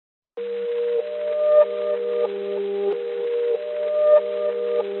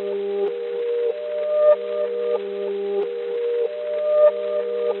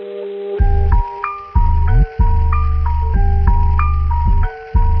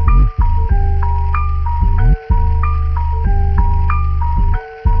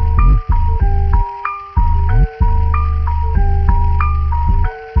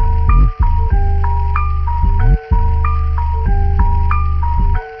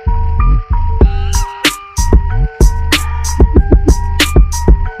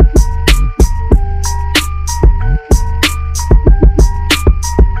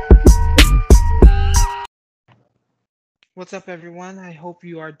What's up, everyone? I hope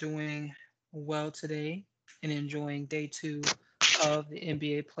you are doing well today and enjoying day two of the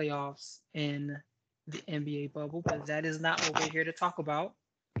NBA playoffs in the NBA bubble. But that is not what we're here to talk about.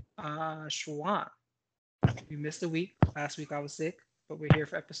 Schwan, we missed a week. Last week I was sick, but we're here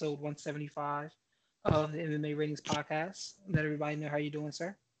for episode 175 of the MMA Ratings podcast. Let everybody know how you're doing,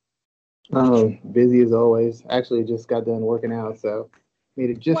 sir. Busy as always. Actually, just got done working out, so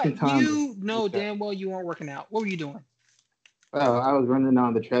made it just in What? time to You do know so. damn well you weren't working out. What were you doing? Oh, I was running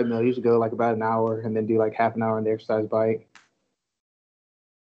on the treadmill. I usually go like about an hour and then do like half an hour on the exercise bike.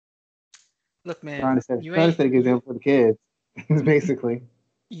 Look, Trying man, to set you trying to ain't set a good you example for the kids. Basically.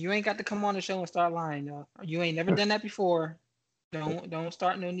 you ain't got to come on the show and start lying, though. You ain't never done that before. Don't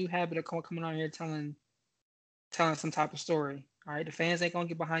start no new habit of coming on here telling some type of story. All right, the fans ain't gonna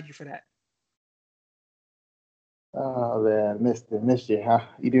get behind you for that. Oh man, missed you. Huh?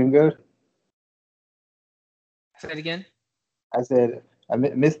 You doing good? Say it again. I said I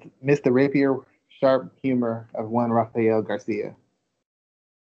missed the rapier sharp humor of one Rafael Garcia.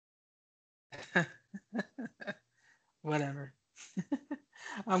 Whatever.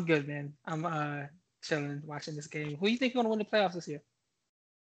 I'm good, man. I'm chilling, watching this game. Who you think gonna win the playoffs this year?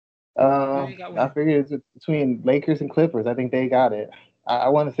 Who you got I winning? figured it's between Lakers and Clippers. I think they got it. I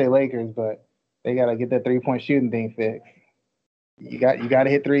want to say Lakers, but they gotta get that 3-point shooting thing fixed. You got to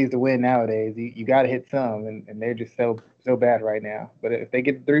hit threes to win nowadays. You got to hit some, and they're just so bad right now. But if they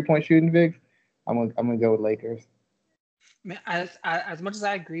get the 3-point shooting fixed, I'm gonna go with Lakers. Man, as much as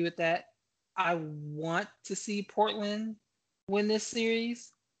I agree with that, I want to see Portland win this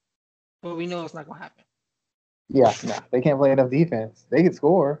series, but we know it's not gonna happen. Yeah, no, they can't play enough defense. They can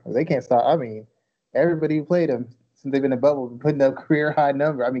score, they can't stop. I mean, everybody who played them since they've been in the bubble been putting up career high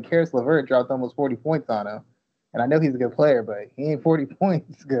number. I mean, Karis LeVert dropped almost 40 points on him, and I know he's a good player, but he ain't 40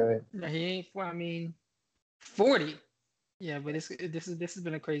 points good. No, he ain't. I mean, 40. Yeah, but this has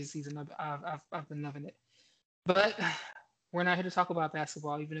been a crazy season. I've been loving it. But we're not here to talk about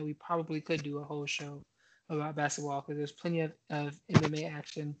basketball, even though we probably could do a whole show about basketball because there's plenty of MMA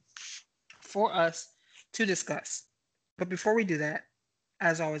action for us to discuss. But before we do that,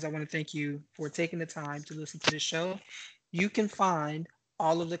 as always, I want to thank you for taking the time to listen to the show. You can find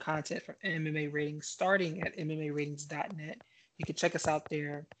all of the content from MMA Ratings starting at MMAratings.net. You can check us out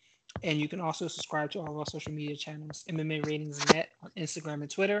there. And you can also subscribe to all of our social media channels, MMA Ratings Net on Instagram and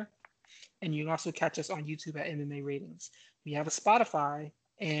Twitter. And you can also catch us on YouTube at MMA Ratings. We have a Spotify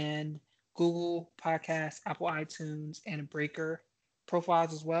and Google Podcasts, Apple iTunes, and a Breaker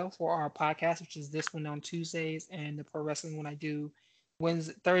profiles as well for our podcast, which is this one on Tuesdays and the pro wrestling one I do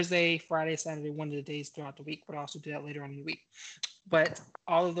Wednesday, Thursday, Friday, Saturday, one of the days throughout the week, but I also do that later on in the week. But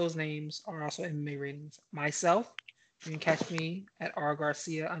all of those names are also MMA Ratings. Myself, you can catch me at R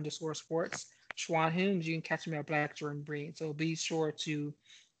Garcia underscore sports. Schwan Humes, you can catch me at Black Jordan Breed. So be sure to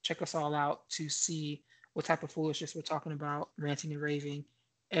check us all out to see what type of foolishness we're talking about, ranting and raving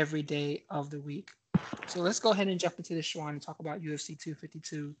every day of the week. So let's go ahead and jump into the Schwan and talk about UFC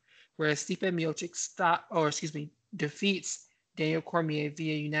 252, where Stipe Miocic defeats Daniel Cormier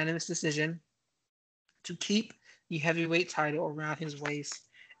via unanimous decision to keep the heavyweight title around his waist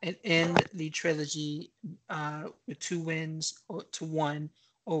and end the trilogy with 2 wins to one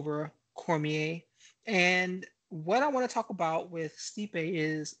over Cormier. And what I want to talk about with Stipe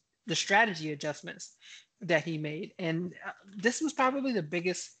is the strategy adjustments that he made. And this was probably the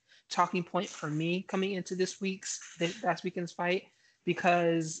biggest talking point for me coming into this last weekend's fight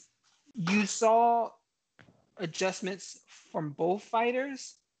because you saw adjustments from both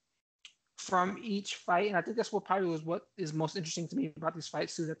fighters from each fight. And I think that's what probably was what is most interesting to me about these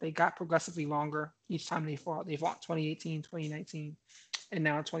fights too, that they got progressively longer each time they fought. They fought 2018, 2019, and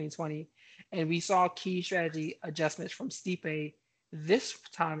now 2020. And we saw key strategy adjustments from Stipe this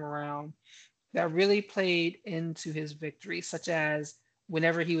time around that really played into his victory, such as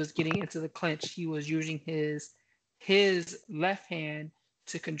whenever he was getting into the clinch, he was using his left hand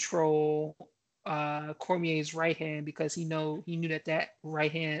to control Cormier's right hand because he knew that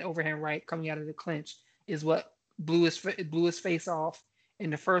right hand overhand right coming out of the clinch is what blew his face off in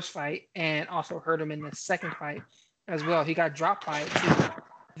the first fight and also hurt him in the second fight as well. He got dropped by it too.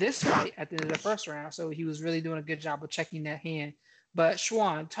 This fight at the end of the first round, so he was really doing a good job of checking that hand. But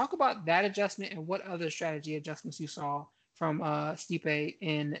Schwan, talk about that adjustment and what other strategy adjustments you saw from Stipe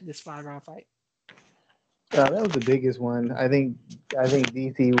in this 5 round fight. That was the biggest one. I think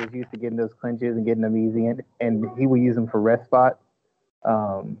DC was used to getting those clinches and getting them easy, and he would use them for rest spots.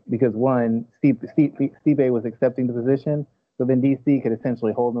 Because one, Stipe was accepting the position, so then DC could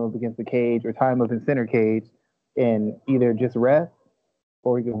essentially hold him up against the cage or tie him up in center cage, and either just rest,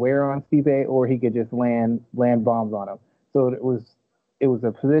 or he could wear on Stipe, or he could just land bombs on him. So it was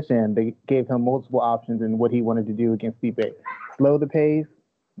a position that gave him multiple options in what he wanted to do against Stipe: slow the pace,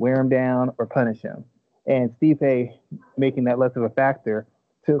 wear him down, or punish him. And Stipe making that less of a factor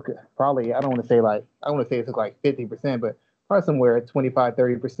took probably, I don't want to say it took like 50%, but probably somewhere at 25,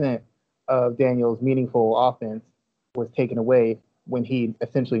 30% of Daniel's meaningful offense was taken away when he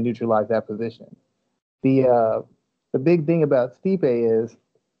essentially neutralized that position. The uh, the big thing about Stipe is,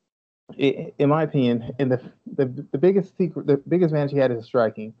 in my opinion, the biggest secret, the biggest advantage he had is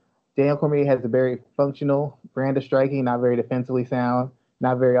striking. Daniel Cormier has a very functional brand of striking, not very defensively sound,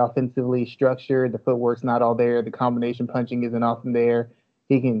 not very offensively structured. The footwork's not all there. The combination punching isn't often there.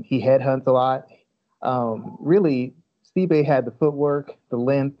 He headhunts a lot. Really, Stipe had the footwork, the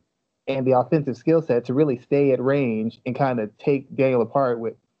length, and the offensive skill set to really stay at range and kind of take Daniel apart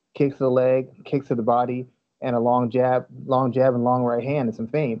with kicks to the leg, kicks to the body, and a long jab and long right hand and some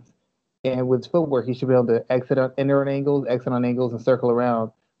feints. And with his footwork, he should be able to enter on angles, exit on angles, and circle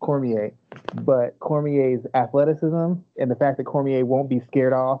around Cormier. But Cormier's athleticism and the fact that Cormier won't be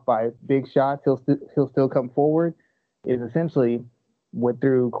scared off by big shots, he'll still come forward, is essentially what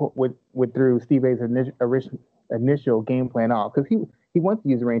threw Stipe's initial game plan off. Because he wants to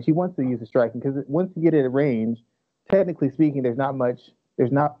use the range, he wants to use the striking. Because once you get it at range, technically speaking, there's not much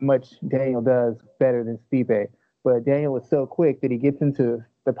Daniel does better than Stipe. But Daniel is so quick that he gets into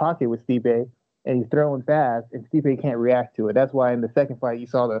the pocket with Stipe and he's throwing fast, and Stipe can't react to it. That's why in the second fight you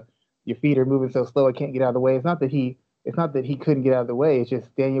saw your feet are moving so slow, it can't get out of the way. It's not that he couldn't get out of the way. It's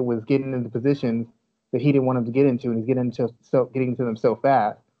just Daniel was getting into positions that he didn't want him to get into, and he's getting into them so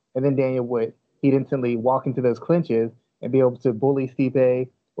fast. And then he'd instantly walk into those clinches and be able to bully Stipe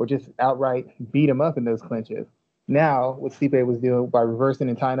or just outright beat him up in those clinches. Now, what Stipe was doing by reversing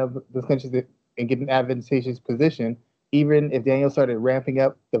and tying up those clinches and getting an advantageous position, even if Daniel started ramping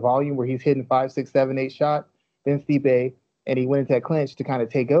up the volume where he's hitting 5, 6, 7, 8 shots, then Stipe, and he went into that clinch to kind of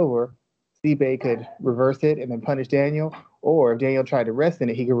take over, Stipe could reverse it and then punish Daniel. Or if Daniel tried to rest in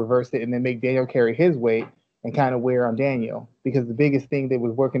it, he could reverse it and then make Daniel carry his weight and kind of wear on Daniel. Because the biggest thing that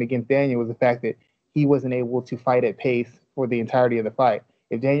was working against Daniel was the fact that he wasn't able to fight at pace for the entirety of the fight.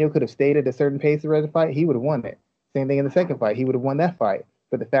 If Daniel could have stayed at a certain pace the rest of the fight, he would have won it. Same thing in the second fight. He would have won that fight.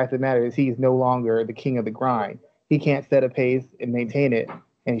 But the fact of the matter is he's no longer the king of the grind. He can't set a pace and maintain it,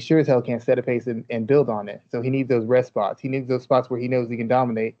 and he sure as hell can't set a pace and build on it. So he needs those rest spots. He needs those spots where he knows he can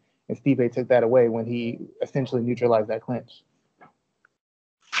dominate, and Stipe took that away when he essentially neutralized that clinch.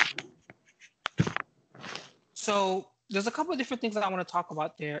 So there's a couple of different things that I want to talk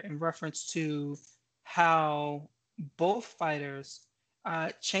about there in reference to how both fighters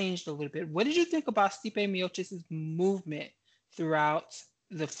changed a little bit. What did you think about Stipe Miocic's movement throughout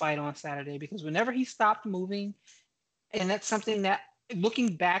the fight on Saturday? Because whenever he stopped moving, and that's something that,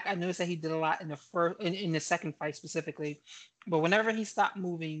 looking back, I noticed that he did a lot in the second fight specifically. But whenever he stopped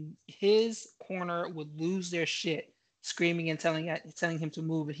moving, his corner would lose their shit, screaming and telling him to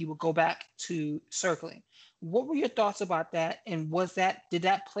move, and he would go back to circling. What were your thoughts about that? And did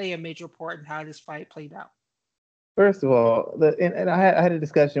that play a major part in how this fight played out? First of all, I had a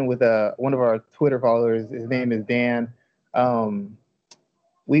discussion with one of our Twitter followers. His name is Dan.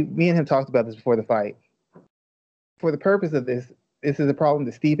 Me and him talked about this before the fight. For the purpose of this is a problem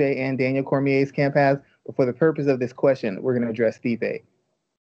that Stipe and Daniel Cormier's camp has. But for the purpose of this question, we're going to address Stipe.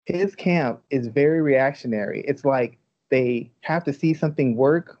 His camp is very reactionary. It's like they have to see something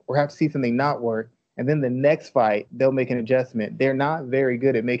work or have to see something not work, and then the next fight they'll make an adjustment. They're not very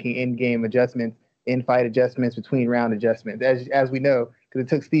good at making in-game adjustments, in-fight adjustments, between round adjustments, as we know, because it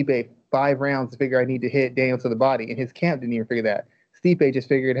took Stipe 5 rounds to figure out I need to hit Daniel to the body, and his camp didn't even figure that. Stipe just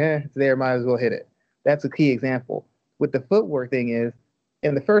figured, it's there, might as well hit it. That's a key example. With the footwork thing is,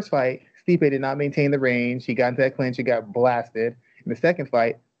 in the first fight, Stipe did not maintain the range. He got into that clinch, he got blasted. In the second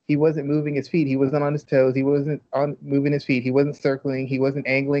fight, he wasn't moving his feet. He wasn't on his toes. He wasn't moving his feet. He wasn't circling. He wasn't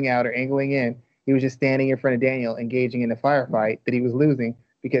angling out or angling in. He was just standing in front of Daniel, engaging in a firefight that he was losing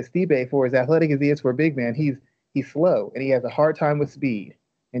because Stipe, for as athletic as he is for a big man, he's slow and he has a hard time with speed.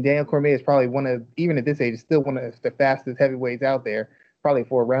 And Daniel Cormier is probably even at this age, still one of the fastest heavyweights out there, probably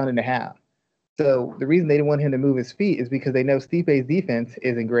for a round and a half. So the reason they didn't want him to move his feet is because they know Stipe's defense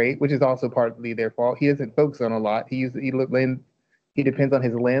isn't great, which is also partly their fault. He doesn't focus on a lot. He depends on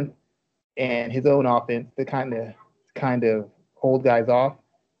his length and his own offense to kind of hold guys off,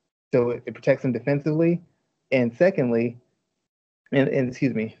 so it protects him defensively. And secondly, and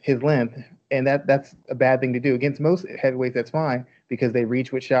excuse me, his length, and that's a bad thing to do against most heavyweights. That's fine because they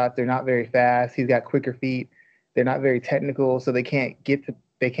reach with shots. They're not very fast. He's got quicker feet. They're not very technical, so they can't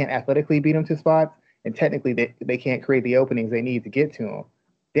athletically beat him to spots, and technically they can't create the openings they need to get to him.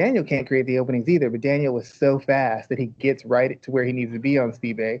 Daniel can't create the openings either, but Daniel was so fast that he gets right to where he needs to be on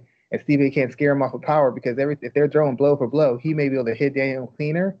Stipe. And Stipe can't scare him off of power because if they're throwing blow for blow, he may be able to hit Daniel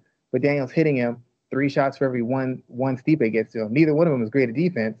cleaner, but Daniel's hitting him 3 shots for every one Stipe gets to him. Neither one of them is great at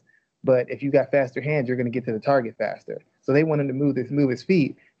defense, but if you got faster hands, you're going to get to the target faster. So they want him to move his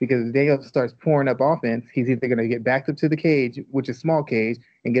feet because if Daniel starts pouring up offense, he's either going to get backed up to the cage, which is small cage,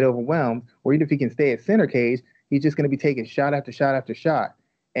 and get overwhelmed, or even if he can stay at center cage, he's just going to be taking shot after shot after shot.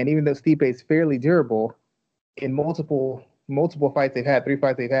 And even though Stipe is fairly durable, in multiple fights they've had, 3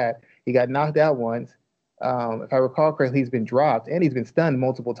 fights they've had, he got knocked out once. If I recall correctly, he's been dropped and he's been stunned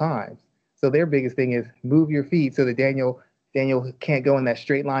multiple times. So their biggest thing is move your feet so that Daniel can't go in that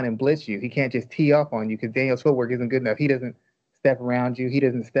straight line and blitz you. He can't just tee off on you because Daniel's footwork isn't good enough. He doesn't step around you. He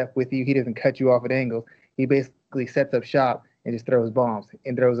doesn't step with you. He doesn't cut you off at angles. He basically sets up shop and just throws bombs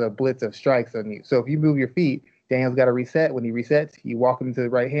and throws a blitz of strikes on you. So if you move your feet, Daniel's got to reset. When he resets, you walk him into the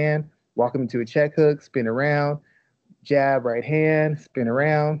right hand, walk him into a check hook, spin around, jab, right hand, spin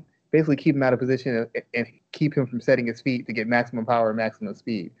around. Basically keep him out of position and keep him from setting his feet to get maximum power and maximum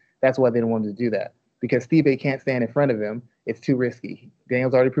speed. That's why they didn't want him to do that. Because Stipe can't stand in front of him. It's too risky.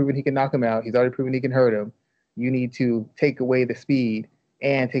 Daniel's already proven he can knock him out. He's already proven he can hurt him. You need to take away the speed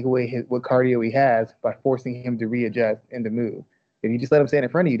and take away what cardio he has by forcing him to readjust and to move. If you just let him stand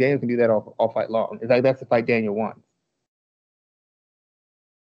in front of you, Daniel can do that all fight long. In fact, that's the fight Daniel wants.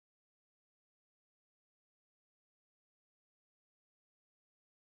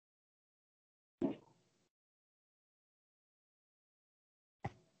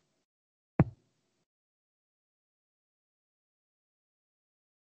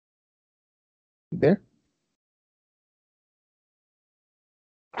 There?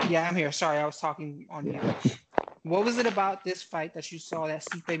 Yeah, I'm here. Sorry, I was talking on mute. What was it about this fight that you saw that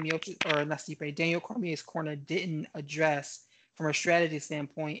Stipe Miocic, or not Stipe, Daniel Cormier's corner didn't address from a strategy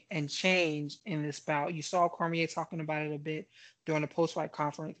standpoint and change in this bout? You saw Cormier talking about it a bit during the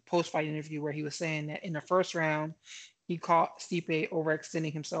post-fight interview, where he was saying that in the first round, he caught Stipe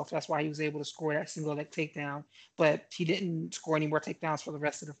overextending himself. That's why he was able to score that single leg takedown, but he didn't score any more takedowns for the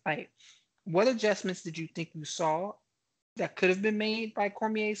rest of the fight. What adjustments did you think you saw that could have been made by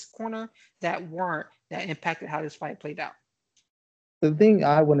Cormier's corner that weren't, that impacted how this fight played out? The thing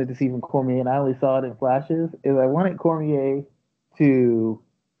I wanted to see from Cormier, and I only saw it in flashes, is I wanted Cormier to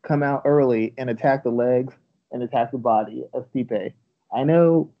come out early and attack the legs and attack the body of Stipe. I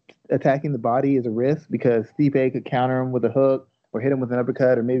know attacking the body is a risk because Stipe could counter him with a hook or hit him with an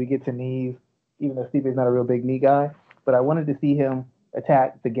uppercut or maybe get to knees, even though Stipe is not a real big knee guy. But I wanted to see him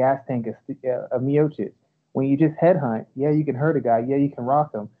attack the gas tank of Miocic. When you just headhunt, yeah, you can hurt a guy, yeah, you can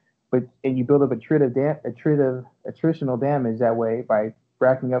rock him, but and you build up attritional damage that way by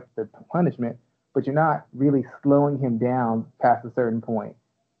racking up the punishment, but you're not really slowing him down past a certain point.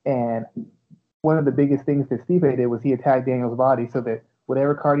 And one of the biggest things that Stipe did was he attacked Daniel's body so that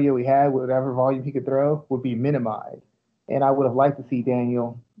whatever cardio he had, whatever volume he could throw, would be minimized. And I would have liked to see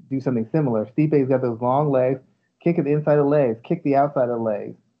Daniel do something similar. Stipe's got those long legs, kick at the inside of the legs, kick the outside of the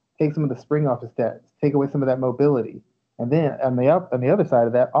legs, take some of the spring off his steps, take away some of that mobility. And then on the other side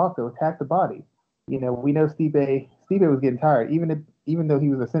of that, also attack the body. You know, we know Stipe was getting tired, even though he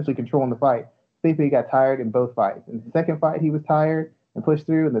was essentially controlling the fight. Stipe got tired in both fights. In the second fight, he was tired and pushed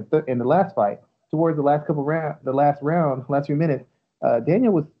through. In the last fight, towards the last last few minutes,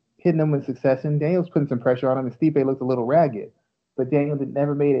 Daniel was hitting him in succession. Daniel was putting some pressure on him, and Stipe looked a little ragged. But Daniel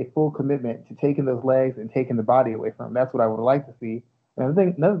never made a full commitment to taking those legs and taking the body away from him. That's what I would like to see. And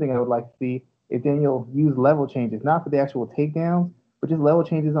another thing I would like to see is Daniel use level changes, not for the actual takedowns, but just level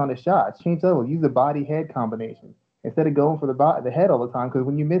changes on the shots. Change level, use the body head combination instead of going for the head all the time. Because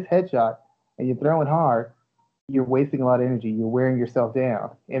when you miss headshot and you're throwing hard, you're wasting a lot of energy. You're wearing yourself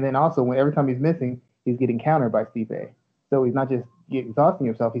down. And then also, when every time he's missing, he's getting countered by Stipe. So he's not just exhausting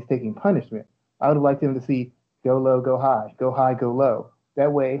himself; he's taking punishment. I would have liked him to see go low, go high, go low.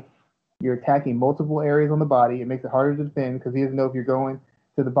 That way, you're attacking multiple areas on the body. It makes it harder to defend because he doesn't know if you're going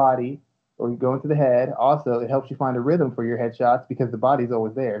to the body or you're going to the head. Also, it helps you find a rhythm for your headshots because the body's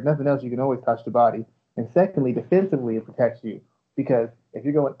always there. If nothing else, you can always touch the body. And secondly, defensively, it protects you because if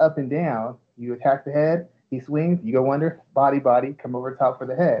you're going up and down, you attack the head, he swings, you go under, body, come over top for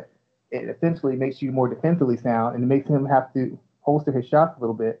the head. It essentially makes you more defensively sound and it makes him have to holster his shots a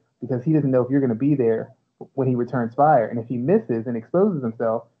little bit because he doesn't know if you're going to be there when he returns fire. And if he misses and exposes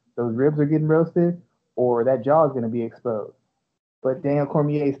himself, those ribs are getting roasted or that jaw is going to be exposed. But Daniel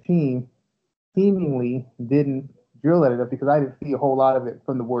Cormier's team seemingly didn't drill that enough because I didn't see a whole lot of it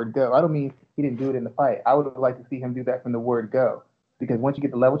from the word go. I don't mean he didn't do it in the fight. I would have liked to see him do that from the word go. Because once you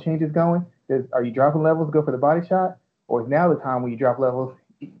get the level changes going, are you dropping levels to go for the body shot? Or is now the time when you drop levels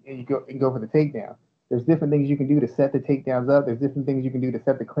and you go for the takedown. There's different things you can do to set the takedowns up. There's different things you can do to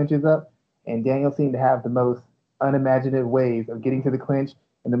set the clinches up. And Daniel seemed to have the most unimaginative ways of getting to the clinch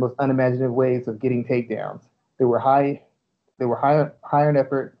and the most unimaginative ways of getting takedowns. They were high, higher in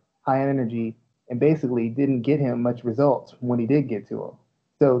effort, high in energy, and basically didn't get him much results when he did get to him.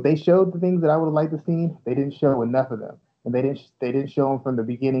 So they showed the things that I would have liked to see. They didn't show enough of them, and they didn't show him from the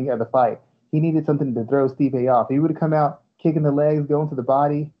beginning of the fight. He needed something to throw Stipe off. He would have come out kicking the legs, going to the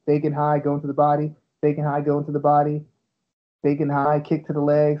body, faking high, going to the body, faking high, going to the body, faking high, kick to the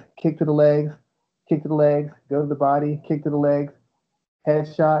legs, kick to the legs, kick to the legs, go to the body, kick to the legs,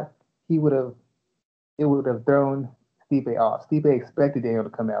 headshot. He would have it would have thrown Stipe off. Stipe expected Daniel to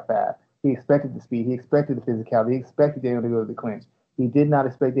come out fast. He expected the speed. He expected the physicality. He expected Daniel to go to the clinch. He did not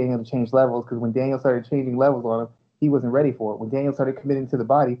expect Daniel to change levels because when Daniel started changing levels on him, he wasn't ready for it. When Daniel started committing to the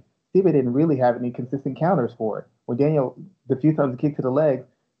body, Stipe didn't really have any consistent counters for it. When Daniel, the few times he kicked to the legs,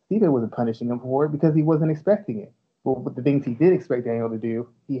 Stipe wasn't punishing him for it because he wasn't expecting it. But the things he did expect Daniel to do,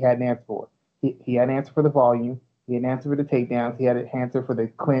 he had an answer for. He had an answer for the volume. He had an answer for the takedowns. He had an answer for the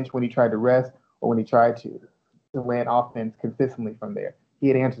clinch when he tried to rest or when he tried to land offense consistently from there. He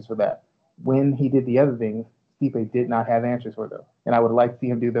had answers for that. When he did the other things, Stipe did not have answers for them. And I would like to see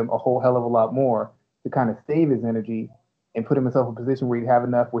him do them a whole hell of a lot more to kind of save his energy and put himself in a position where he'd have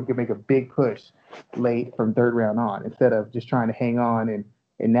enough where he could make a big push late from third round on instead of just trying to hang on and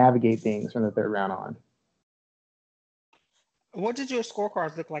navigate things from the third round on. What did your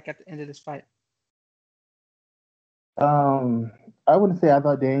scorecards look like at the end of this fight? I wouldn't say I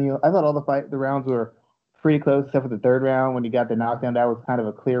thought all the rounds were pretty close except for the third round when he got the knockdown. That was kind of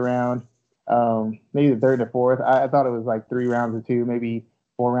a clear round. Maybe the third and the fourth. I thought it was like 3 rounds of 2, maybe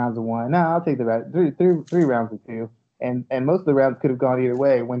 4 rounds of 1. No, I'll take the back. Three rounds of 2. And most of the rounds could have gone either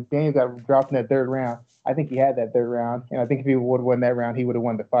way. When Daniel got dropped in that third round, I think he had that third round. And I think if he would have won that round, he would have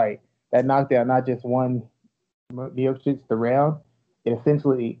won the fight. That knockdown not just won Miocic the round, it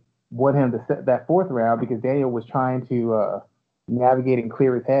essentially won him that fourth round because Daniel was trying to navigate and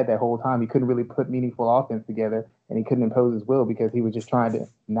clear his head that whole time. He couldn't really put meaningful offense together, and he couldn't impose his will because he was just trying to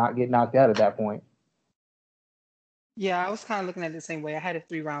not get knocked out at that point. Yeah, I was kind of looking at it the same way. I had it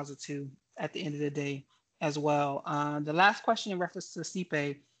 3 rounds of 2 at the end of the day as well. The last question in reference to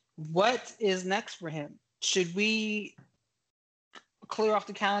Stipe, what is next for him? Should we clear off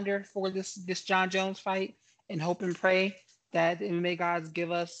the calendar for this Jon Jones fight and hope and pray that the MMA gods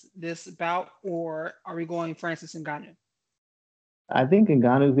give us this bout, or are we going Francis Ngannou? I think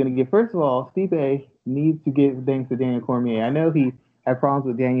Ngannou is going to get. First of all, Stipe needs to give thanks to Daniel Cormier. I know he had problems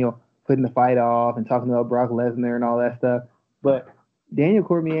with Daniel putting the fight off and talking about Brock Lesnar and all that stuff, but Daniel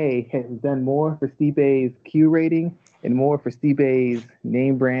Cormier has done more for Stipe's Q rating and more for Stipe's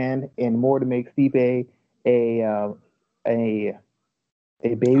name brand and more to make Stipe a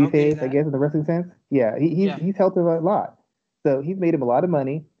baby face, I guess, in the wrestling sense. Yeah, he's helped him a lot. So he's made him a lot of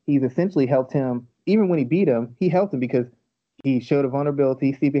money. He's essentially helped him, even when he beat him, he helped him because he showed a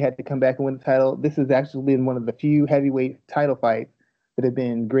vulnerability. Stipe had to come back and win the title. This has actually been one of the few heavyweight title fights that have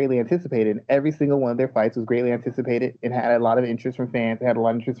been greatly anticipated. Every single one of their fights was greatly anticipated and had a lot of interest from fans. It had a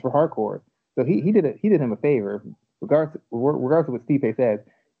lot of interest for hardcore. So he did him a favor, regardless of what Stipe says.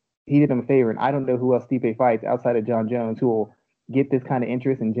 He did him a favor, and I don't know who else Stipe fights outside of Jon Jones who will get this kind of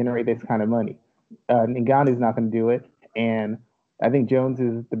interest and generate this kind of money. Ngannou's not going to do it, and I think Jones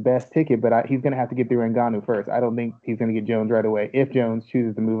is the best ticket, but he's going to have to get through Ngannou first. I don't think he's going to get Jones right away. If Jones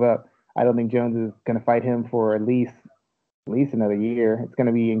chooses to move up, I don't think Jones is going to fight him for at least another year. It's going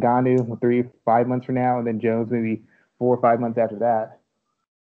to be Ngannou 5 months from now, and then Jones maybe 4 or 5 months after that.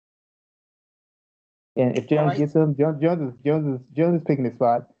 And if Jones gets him, Jones is picking his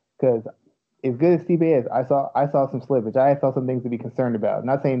spot because as good as Stipe is, I saw some slippage. I saw some things to be concerned about. I'm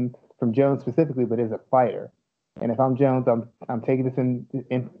not saying from Jones specifically, but as a fighter. And if I'm Jones, I'm taking this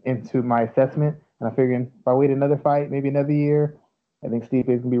into my assessment, and I'm figuring if I wait another fight, maybe another year, I think Stipe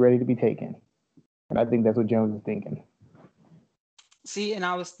is gonna be ready to be taken. And I think that's what Jones is thinking. See, and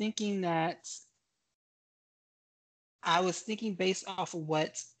I was thinking based off of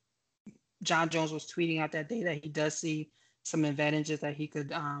what Jon Jones was tweeting out that day that he does see some advantages that he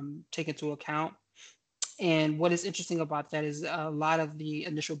could take into account. And what is interesting about that is a lot of the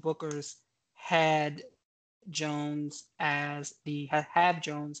initial bookers had Jones as the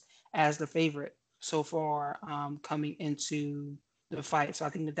favorite so far coming into the fight. So I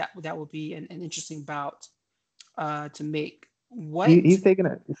think that would be an interesting bout to make. Stipe's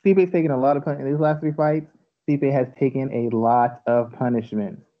taken a lot of punishment in these last 3 fights. Stipe has taken a lot of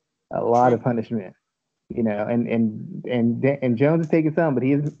punishment, You know, and Jones has taken some, but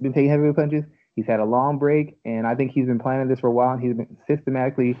he has been taking heavy punches. He's had a long break, and I think he's been planning this for a while. And he's been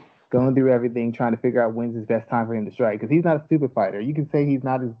systematically going through everything, trying to figure out when's his best time for him to strike. Because he's not a stupid fighter. You can say he's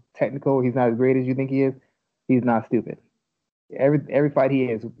not as technical, he's not as great as you think he is. He's not stupid. Every fight he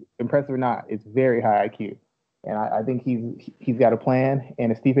is, impressive or not, it's very high IQ. And I think he's got a plan.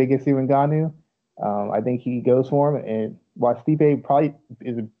 And if Stipe gets through Ngannou, I think he goes for him. And while Stipe probably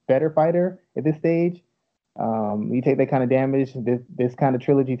is a better fighter at this stage, you take that kind of damage, this kind of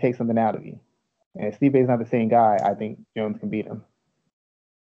trilogy takes something out of you. And if Stipe is not the same guy, I think Jones can beat him.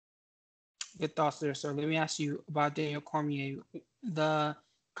 Good thoughts there, sir. Let me ask you about Daniel Cormier. The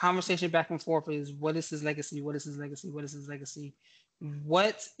conversation back and forth is, what is his legacy? What is his legacy? What is his legacy?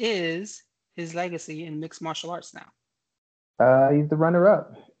 What is his legacy in mixed martial arts now? He's the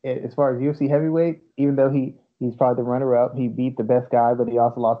runner-up as far as UFC heavyweight. Even though he's probably the runner-up, he beat the best guy, but he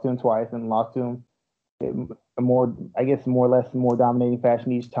also lost to him twice and lost to him a more, I guess, more or less more dominating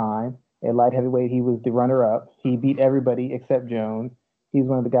fashion each time. At light heavyweight, he was the runner-up. He beat everybody except Jones. He's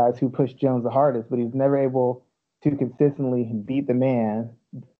one of the guys who pushed Jones the hardest, but he's never able to consistently beat the man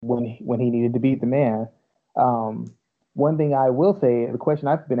when he needed to beat the man. One thing I will say, the question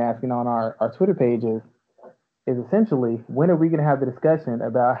I've been asking on our Twitter page is essentially, when are we going to have the discussion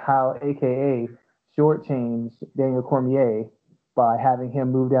about how AKA shortchanged Daniel Cormier by having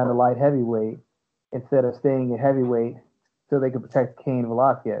him move down to light heavyweight instead of staying at heavyweight so they could protect Cain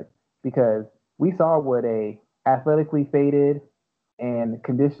Velasquez? Because we saw what a athletically faded and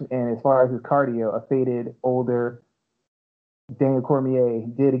condition, and as far as his cardio, a faded older Daniel Cormier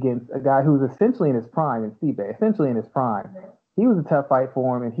did against a guy who was essentially in his prime, and Stipe, essentially in his prime. He was a tough fight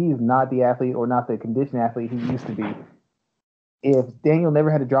for him, and he's not the athlete or not the conditioned athlete he used to be. If Daniel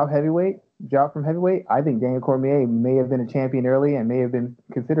never had to drop from heavyweight, I think Daniel Cormier may have been a champion early and may have been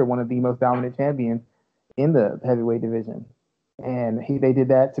considered one of the most dominant champions in the heavyweight division. And they did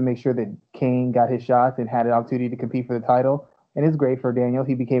that to make sure that Cain got his shots and had an opportunity to compete for the title. And it's great for Daniel.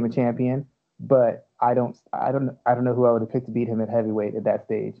 He became a champion, but I don't know who I would have picked to beat him at heavyweight at that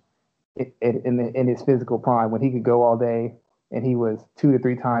stage, in his physical prime, when he could go all day and he was 2 to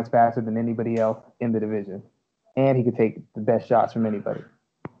 3 times faster than anybody else in the division, and he could take the best shots from anybody.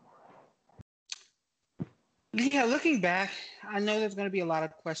 Yeah, looking back, I know there's going to be a lot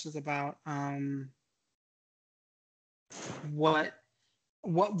of questions about what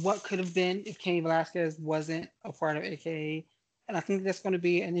could have been if Cain Velasquez wasn't a part of AKA, and I think that's going to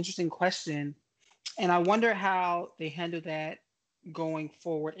be an interesting question. And I wonder how they handle that going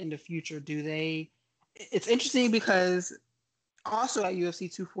forward in the future. It's interesting because also at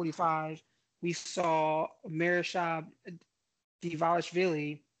UFC 245, we saw Miroslav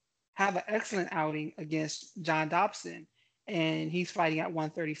Dvalishvili have an excellent outing against John Dobson, and he's fighting at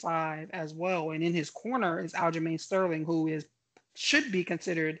 135 as well. And in his corner is Aljamain Sterling, who should be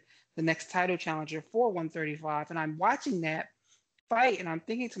considered the next title challenger for 135. And I'm watching that fight, and I'm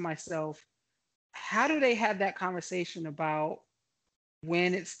thinking to myself, how do they have that conversation about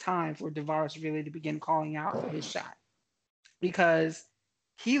when it's time for Dvalishvili to begin calling out for his shot? Because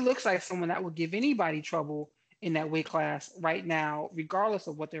he looks like someone that would give anybody trouble in that weight class right now, regardless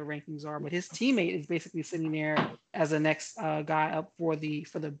of what their rankings are. But his teammate is basically sitting there as the next guy up for the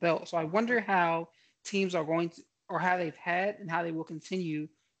belt. So I wonder how teams are going to, or how they've had and how they will continue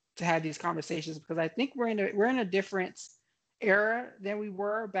to have these conversations, because I think we're in a different era than we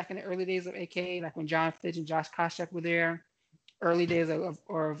were back in the early days of AKA, like when John Fitch and Josh Koscheck were there, early days of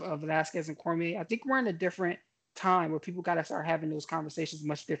Velasquez and Cormier. I think we're in a different time where people got to start having those conversations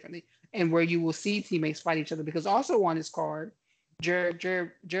much differently, and where you will see teammates fight each other. Because also on his card, Jared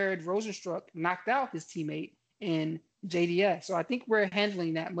Rosenstruck knocked out his teammate in JDS. So I think we're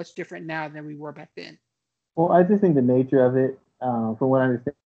handling that much different now than we were back then. Well, I just think the nature of it, from what I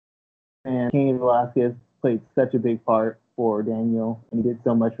understand, Cain Velasquez played such a big part for Daniel, and he did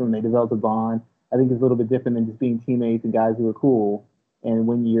so much for him. They developed a bond. I think it's a little bit different than just being teammates and guys who are cool. And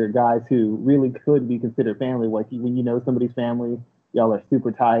when you're guys who really could be considered family, like when you know somebody's family, y'all are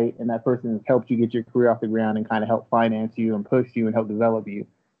super tight, and that person has helped you get your career off the ground and kind of help finance you and push you and help develop you.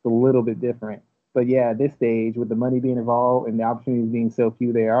 It's a little bit different. But yeah, at this stage, with the money being involved and the opportunities being so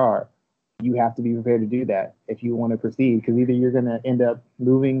few there are, you have to be prepared to do that if you want to proceed, because either you're going to end up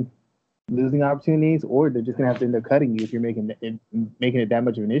losing opportunities, or they're just going to have to end up cutting you if you're making it that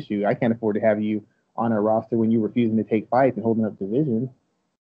much of an issue. I can't afford to have you on our roster when you're refusing to take fights and holding up division.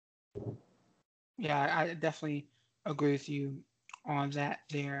 Yeah, I definitely agree with you on that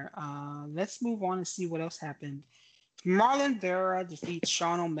there. Let's move on and see what else happened. Marlon Vera defeats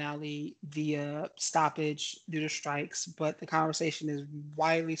Sean O'Malley via stoppage due to strikes, but the conversation is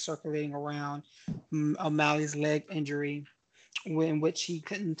widely circulating around O'Malley's leg injury. in which he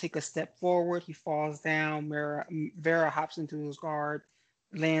couldn't take a step forward. He falls down. Vera hops into his guard,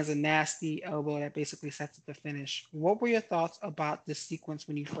 lands a nasty elbow that basically sets up the finish. What were your thoughts about this sequence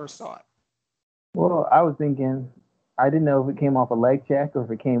when you first saw it? Well, I was thinking, I didn't know if it came off a leg check or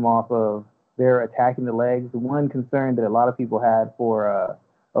if it came off of their attacking the legs. The one concern that a lot of people had for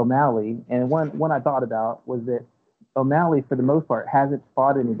O'Malley, and one I thought about was that O'Malley, for the most part, hasn't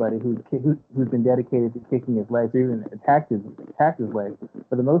fought anybody who's been dedicated to kicking his legs or even attacked his legs.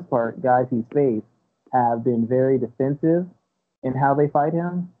 For the most part, guys he's faced have been very defensive in how they fight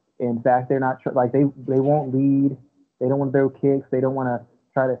him. In fact, they're not like they won't lead. They don't want to throw kicks. They don't want to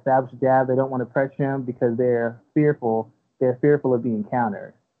try to establish a jab. They don't want to pressure him because they're fearful. They're fearful of being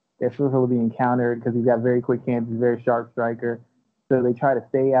countered. They're fearful of being countered because he's got very quick hands. He's a very sharp striker. So they try to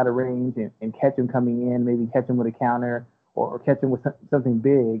stay out of range and catch him coming in, maybe catch him with a counter or catch him with something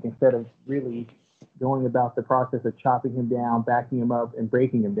big instead of really going about the process of chopping him down, backing him up, and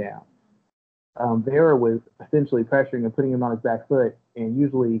breaking him down. Vera was essentially pressuring and putting him on his back foot, and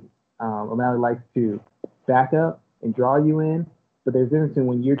usually O'Malley likes to back up and draw you in, but there's a difference in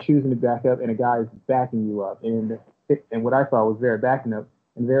when you're choosing to back up and a guy is backing you up. And what I saw was Vera backing up,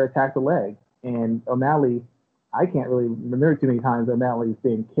 and Vera attacked the leg. And O'Malley, I can't really remember too many times O'Malley's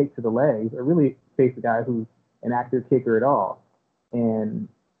been kicked to the legs or really faced a guy who's an active kicker at all. And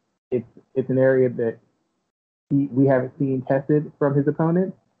it's an area that we haven't seen tested from his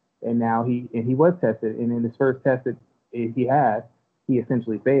opponent. And now he was tested, and in his first test that he had, he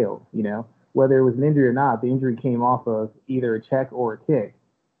essentially failed. Whether it was an injury or not, the injury came off of either a check or a kick,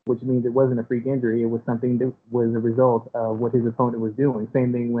 which means it wasn't a freak injury. It was something that was a result of what his opponent was doing.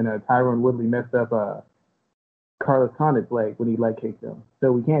 Same thing when Tyrone Woodley messed up Carlos Condit's leg when he leg kicked him.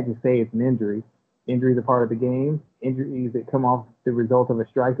 So we can't just say it's an injury. Injuries are part of the game. Injuries that come off the result of a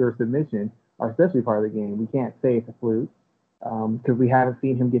strike or a submission are especially part of the game. We can't say it's a fluke. Because we haven't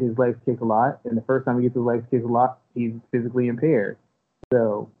seen him get his legs kicked a lot. And the first time he gets his legs kicked a lot, he's physically impaired.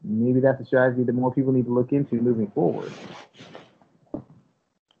 So maybe that's a strategy that more people need to look into moving forward.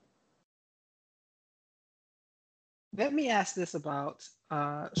 Let me ask this about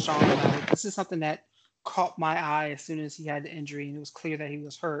Sean O'Malley. This is something that caught my eye as soon as he had the injury, and it was clear that he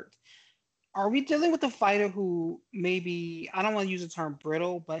was hurt. Are we dealing with a fighter who maybe, I don't want to use the term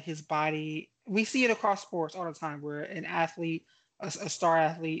brittle, but his body, we see it across sports all the time where an athlete, a star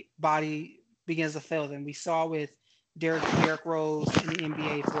athlete body begins to fail them. We saw with Derrick Rose in the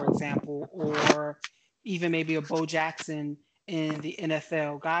NBA, for example, or even maybe a Bo Jackson in the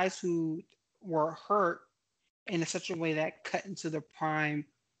NFL, guys who were hurt in such a way that cut into the prime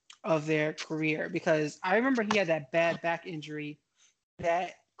of their career. Because I remember he had that bad back injury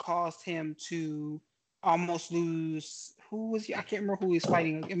that caused him to almost lose. Who was he? I can't remember who he was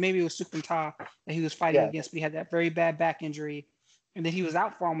fighting. Maybe it was Sukman Ta that he was fighting against, but he had that very bad back injury. And then he was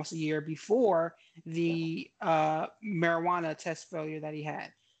out for almost a year before the marijuana test failure that he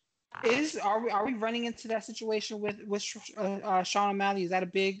had. Are we running into that situation with Sean O'Malley? Is that a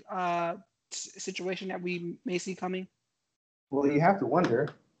big situation that we may see coming? Well, you have to wonder.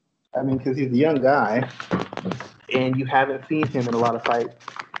 I mean, because he's a young guy, and you haven't seen him in a lot of fights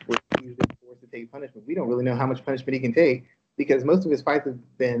where he's been forced to take punishment. We don't really know how much punishment he can take because most of his fights have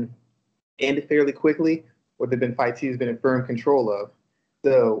been ended fairly quickly, or they've been fights he's been in firm control of.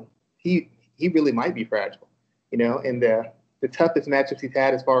 So he really might be fragile, and the toughest matchups he's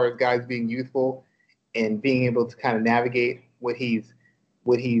had as far as guys being youthful and being able to kind of navigate what he's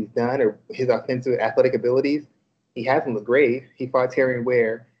done or his offensive athletic abilities, he hasn't looked great. He fought Terrion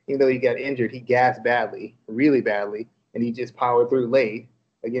Ware. Even though he got injured, he gassed badly, really badly, and he just powered through late.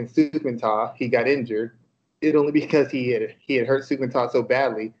 Against Sukman Ta, he got injured. It only because he had hurt Sukman Ta so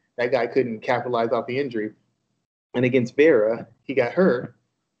badly, that guy couldn't capitalize off the injury. And against Vera, he got hurt,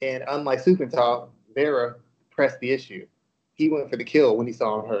 and unlike Sukman Ta, Vera pressed the issue. He went for the kill when he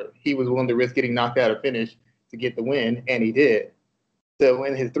saw him hurt. He was willing to risk getting knocked out or finish to get the win, and he did. So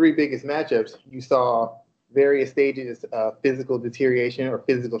in his three biggest matchups, you saw various stages of physical deterioration or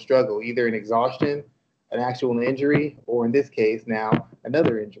physical struggle, either an exhaustion, an actual injury, or in this case now,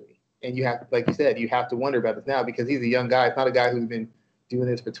 another injury. And you have, like you said, you have to wonder about this now because he's a young guy. It's not a guy who's been doing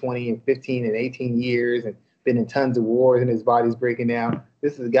this for 20 and 15 and 18 years and been in tons of wars and his body's breaking down.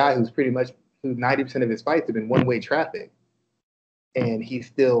 This is a guy who's 90% of his fights have been one-way traffic. And he's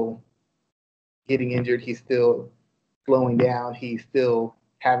still getting injured. He's still slowing down. He's still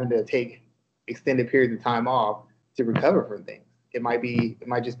having to take extended periods of time off to recover from things. It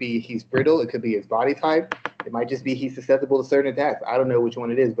might just be he's brittle. It could be his body type. It might just be he's susceptible to certain attacks. I don't know which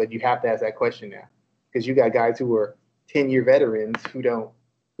one it is, but you have to ask that question now because you got guys who are 10-year veterans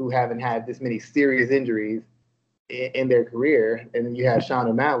who haven't had this many serious injuries in their career. And then you have Sean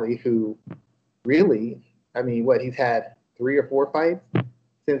O'Malley, who really, I mean, he's had 3 or 4 fights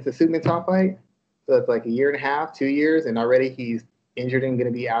since the Sukmenov fight. So it's like a year and a half, 2 years, and already he's injured and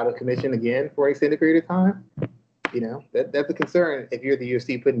going to be out of commission again for an extended period of time. That's a concern if you're the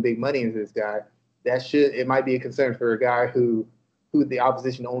UFC putting big money into this guy. It might be a concern for a guy who the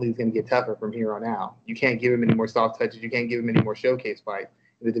opposition only is going to get tougher from here on out. You can't give him any more soft touches. You can't give him any more showcase fights.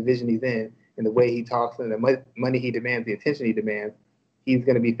 In the division he's in, and the way he talks, and the money he demands, the attention he demands, he's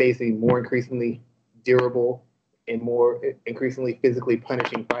going to be facing more increasingly durable and more increasingly physically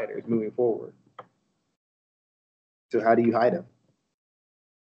punishing fighters moving forward. So how do you hide him?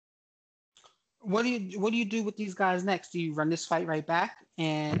 What do you do with these guys next? Do you run this fight right back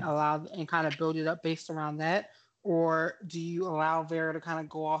and kind of build it up based around that, or do you allow Vera to kind of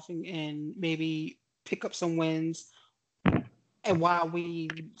go off and maybe pick up some wins, and while we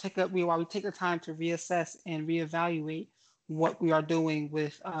take the time to reassess and reevaluate what we are doing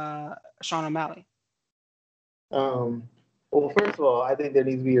with Sean O'Malley? Well, first of all, I think there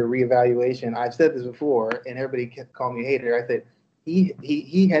needs to be a reevaluation. I've said this before, and everybody kept calling me a hater. I said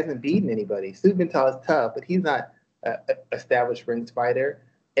he hasn't beaten anybody. Sukmenov is tough, but he's not an established ranked fighter.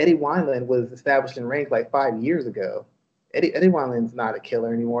 Eddie Wineland was established in rank like 5 years ago. Eddie Wineland's not a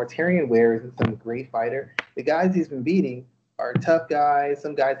killer anymore. Terrion Ware isn't some great fighter. The guys he's been beating are tough guys.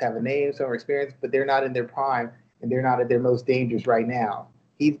 Some guys have a name, some are experienced, but they're not in their prime, and they're not at their most dangerous right now.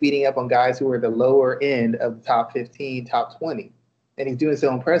 He's beating up on guys who are the lower end of the top 15, top 20. And he's doing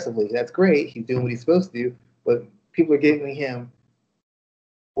so impressively. That's great. He's doing what he's supposed to do. But people are giving him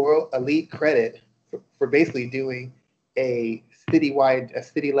world elite credit for basically doing a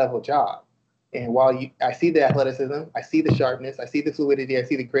city level job. And while I see the athleticism, I see the sharpness, I see the fluidity, I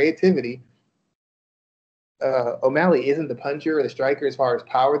see the creativity, O'Malley isn't the puncher or the striker as far as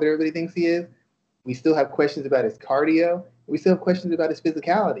power that everybody thinks he is. We still have questions about his cardio. We still have questions about his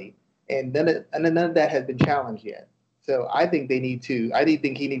physicality, and none of that has been challenged yet. So I think he needs to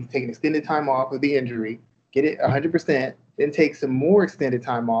take an extended time off of the injury, get it 100%, then take some more extended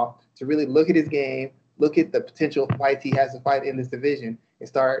time off to really look at his game, look at the potential fights he has to fight in this division, and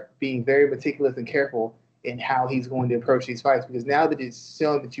start being very meticulous and careful in how he's going to approach these fights. Because now that it's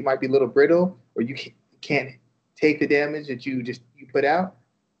shown that you might be a little brittle or you can't take the damage that you put out,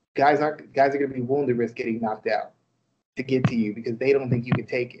 guys are going to be willing to risk getting knocked out to get to you because they don't think you can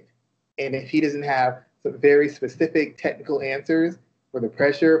take it. And if he doesn't have some very specific technical answers for the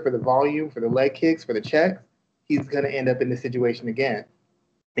pressure, for the volume, for the leg kicks, for the checks, he's going to end up in this situation again.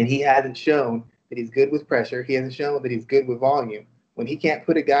 And he hasn't shown that he's good with pressure. He hasn't shown that he's good with volume. When he can't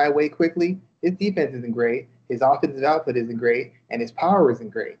put a guy away quickly, his defense isn't great, his offensive output isn't great, and his power isn't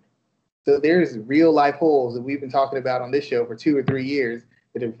great. So there's real life holes that we've been talking about on this show for 2 or 3 years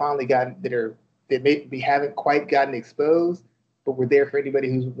that have finally that maybe haven't quite gotten exposed, but we're there for anybody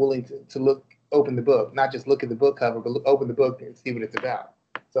who's willing to open the book, not just look at the book cover, but open the book and see what it's about.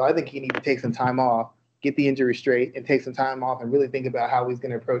 So I think he needs to take some time off, get the injury straight, and take some time off and really think about how he's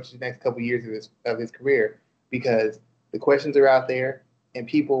going to approach the next couple of years of his career, because the questions are out there and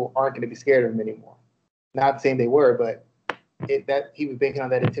people aren't going to be scared of him anymore. Not saying they were, but he was banking on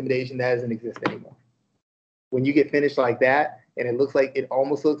that intimidation that doesn't exist anymore. When you get finished like that, and it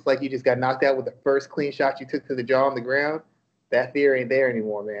almost looks like you just got knocked out with the first clean shot you took to the jaw on the ground, that fear ain't there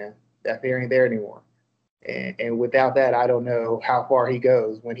anymore, man. That fear ain't there anymore. And without that, I don't know how far he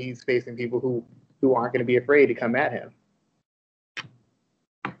goes when he's facing people who aren't going to be afraid to come at him.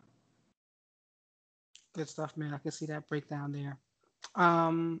 Good stuff, man. I can see that breakdown there.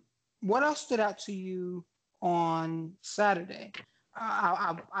 What else stood out to you on Saturday?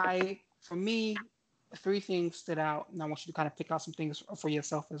 For me, 3 things stood out, and I want you to kind of pick out some things for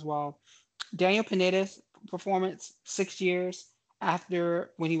yourself as well. Daniel Pineda's performance 6 years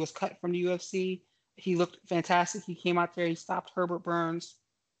after when he was cut from the UFC, he looked fantastic. He came out there, he stopped Herbert Burns.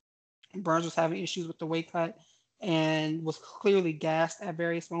 Burns was having issues with the weight cut and was clearly gassed at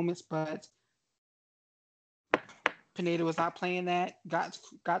various moments, but Pineda was not playing that, got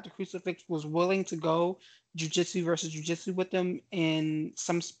the crucifix, was willing to go jiu-jitsu versus jiu-jitsu with them in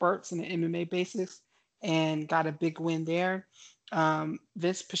some spurts on an MMA basis, and got a big win there.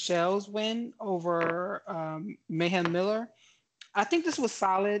 Vince Pichel's win over Mayhem Miller, I think this was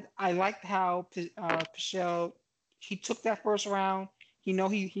solid. I liked how Pichel, he took that first round. He knew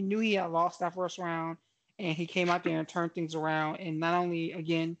he had lost that first round, and he came out there and turned things around. And not only,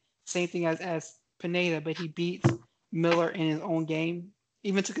 again, same thing as Pineda, but he beats Miller in his own game.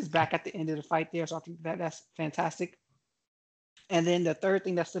 Even took his back at the end of the fight there. So I think that's fantastic. And then the third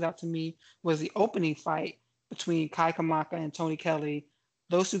thing that stood out to me was the opening fight between Kai Kamaka and Tony Kelly.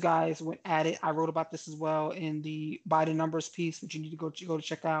 Those two guys went at it. I wrote about this as well in the By the Numbers piece, which you need to go to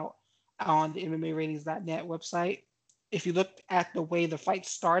check out on the MMAratings.net website. If you look at the way the fight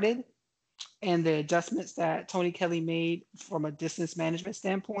started and the adjustments that Tony Kelly made from a distance management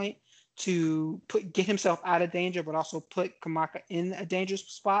standpoint to get himself out of danger, but also put Kamaka in a dangerous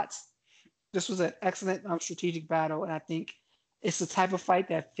spots, this was an excellent strategic battle, and I think it's the type of fight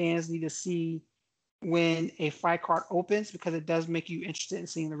that fans need to see when a fight card opens because it does make you interested in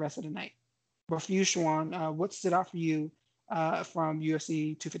seeing the rest of the night. But for you, Shawan, what stood out for you from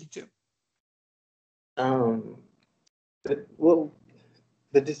UFC 252? Well,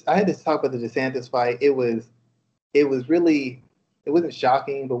 I had to talk about the DeSantis fight. It was really, it wasn't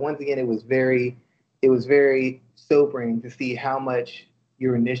shocking, but once again, it was very sobering to see how much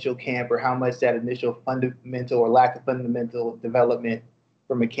your initial camp or how much that initial fundamental or lack of fundamental development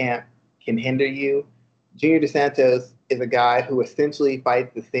from a camp can hinder you. Junior Dos Santos is a guy who essentially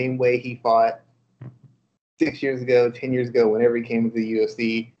fights the same way he fought 6 years ago, 10 years ago, whenever he came to the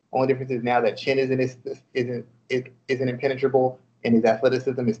UFC. Only difference is now that chin isn't impenetrable, and his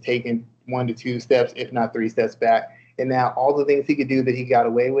athleticism is taken 1 to 2 steps, if not 3 steps back. And now all the things he could do that he got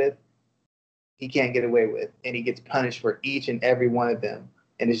away with, he can't get away with, and he gets punished for each and every one of them.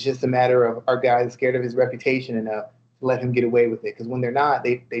 And it's just a matter of our guys scared of his reputation enough to let him get away with it. Because when they're not,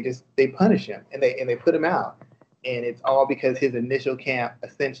 they punish him and they put him out. And it's all because his initial camp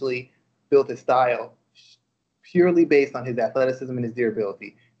essentially built his style purely based on his athleticism and his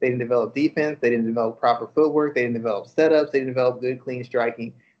durability. They didn't develop defense. They didn't develop proper footwork. They didn't develop setups. They didn't develop good, clean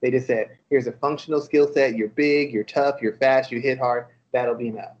striking. They just said, here's a functional skill set. You're big, you're tough, you're fast, you hit hard. That'll be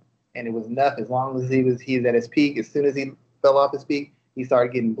enough. And it was enough as long as he was at his peak. As soon as he fell off his peak, he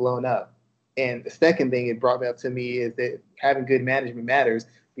started getting blown up. And the second thing it brought up to me is that having good management matters,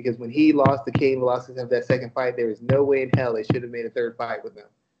 because when he lost to Cain Velasquez of that second fight, there was no way in hell they should have made a third fight with him.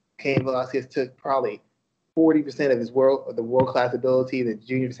 Cain Velasquez took probably 40% of the world-class ability that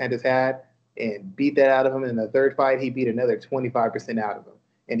Junior Dos Santos had and beat that out of him. In the third fight, he beat another 25% out of him.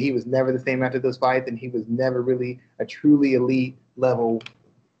 And he was never the same after those fights, and he was never really a truly elite level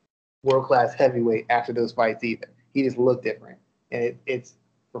world-class heavyweight after those fights either. He just looked different. And it's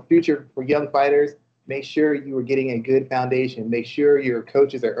for young fighters, make sure you are getting a good foundation. Make sure your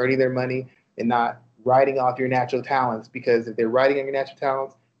coaches are earning their money and not riding off your natural talents, because if they're riding on your natural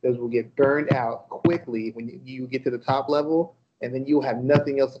talents, those will get burned out quickly when you get to the top level, and then you'll have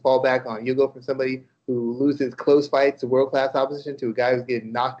nothing else to fall back on. You'll go from somebody who loses close fights to world-class opposition to a guy who's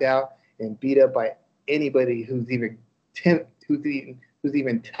getting knocked out and beat up by anybody who's even touching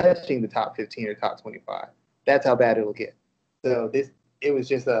the top 15 or top 25. That's how bad it'll get. So it was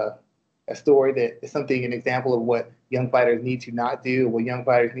just a story that is an example of what young fighters need to not do, what young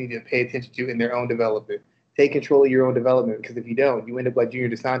fighters need to pay attention to in their own development. Take control of your own development, because if you don't, you end up like Junior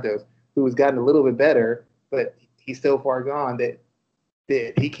Dos Santos, who has gotten a little bit better, but he's so far gone that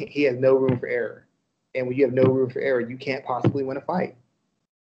he has no room for error. And when you have no room for error, you can't possibly win a fight.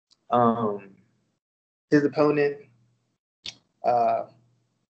 His opponent,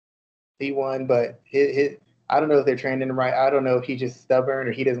 he won, but I don't know if they're training him right. I don't know if he's just stubborn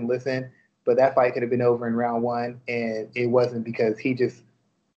or he doesn't listen, but that fight could have been over in round 1, and it wasn't, because he just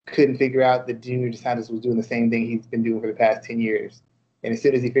couldn't figure out that Junior Dos Santos was doing the same thing he's been doing for the past 10 years. And as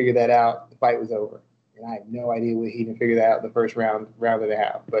soon as he figured that out, the fight was over. And I have no idea what he didn't figure that out in the first round and a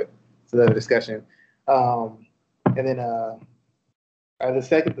half, but it's another discussion. And then the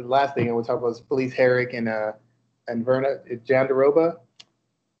last thing I want to talk about is Felice Herrick and Verna Jandiroba.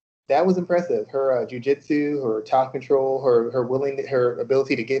 That was impressive. Her jiu-jitsu, her top control, her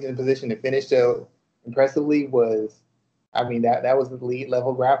ability to get in position to finish so impressively was, that was elite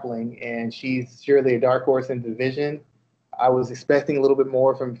level grappling, and she's surely a dark horse in the division. I was expecting a little bit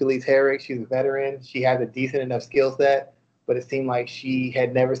more from Felice Herrick. She's a veteran. She has a decent enough skill set, but it seemed like she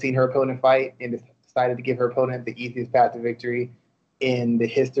had never seen her opponent fight and decided to give her opponent the easiest path to victory in the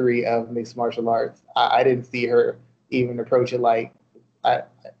history of mixed martial arts. I didn't see her even approach it like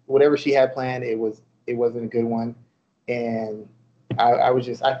whatever she had planned. It wasn't a good one, and I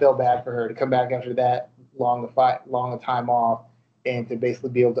felt bad for her to come back after that long a time off and to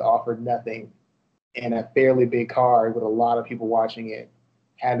basically be able to offer nothing in a fairly big card with a lot of people watching it.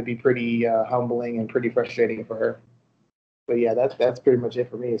 Had to be pretty humbling and pretty frustrating for her. But yeah, that's pretty much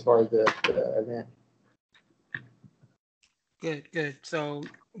it for me as far as the event. Good. So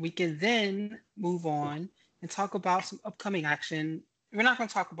we can then move on and talk about some upcoming action. We're not going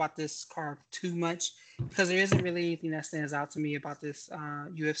to talk about this card too much because there isn't really anything that stands out to me about this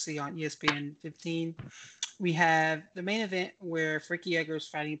UFC on ESPN 15. We have the main event where Frankie Edgar is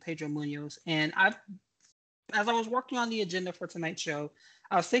fighting Pedro Munoz, and I've as I was working on the agenda for tonight's show,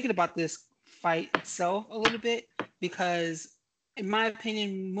 I was thinking about this fight itself a little bit because, in my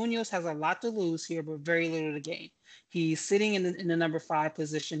opinion, Munoz has a lot to lose here, but very little to gain. He's sitting in the number 5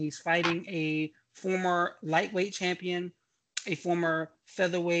 position. He's fighting a former lightweight champion, a former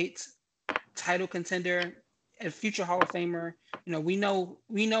featherweight title contender, a future Hall of Famer. We know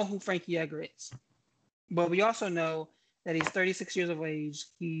who Frankie Edgar is, but we also know that he's 36 years of age.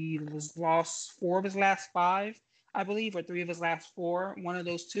 He has lost 4 of his last 5, I believe, or 3 of his last 4, one of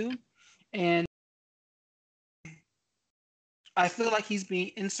those two. And I feel like he's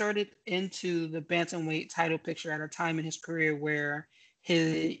being inserted into the bantamweight title picture at a time in his career where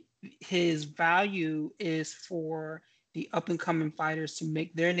his value is for the up and coming fighters to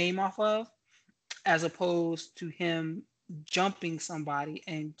make their name off of, as opposed to him jumping somebody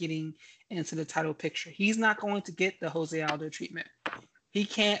and getting into the title picture. He's not going to get the Jose Aldo treatment. He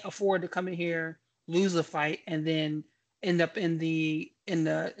can't afford to come in here, lose a fight, and then end up in the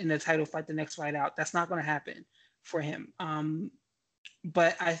title fight the next fight out. That's not going to happen for him.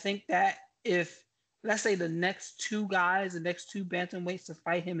 But I think that if, let's say, the next 2 guys, the next 2 bantamweights to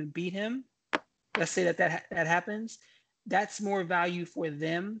fight him and beat him, let's say that happens, that's more value for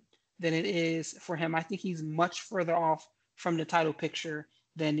them than it is for him. I think he's much further off from the title picture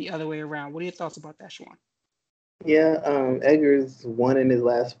than the other way around. What are your thoughts about that, Sean? Yeah, Edgar's won in his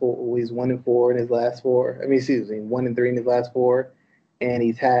last 4. He's 1-4 in his last 4. I mean, excuse me, 1-3 in his last 4, and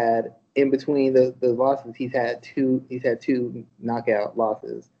he's had in between the losses. He's had two knockout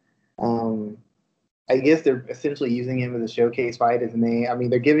losses. I guess they're essentially using him as a showcase fight as a name. I mean,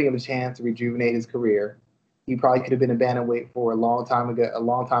 they're giving him a chance to rejuvenate his career. He probably could have been a bantamweight for a long time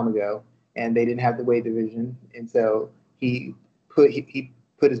ago, and they didn't have the weight division, and so he put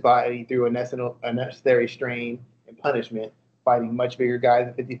his body through a necessary strain and punishment, fighting much bigger guys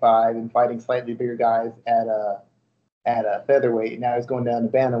at 55 and fighting slightly bigger guys at a featherweight. Now he's going down to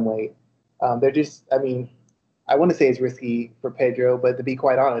bantamweight. They're just, I mean, I want to say it's risky for Pedro, but to be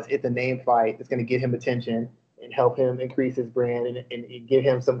quite honest, it's a name fight that's going to get him attention and help him increase his brand and give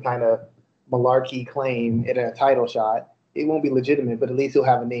him some kind of malarkey claim in a title shot. It won't be legitimate, but at least he'll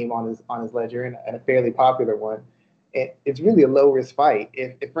have a name on his ledger and a fairly popular one. And it's really a low risk fight.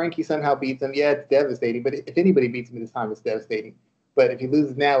 If Frankie somehow beats him, yeah, it's devastating. But if anybody beats him at this time, it's devastating. But if he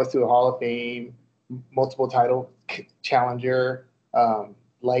loses now, it's to a Hall of Fame, multiple title challenger,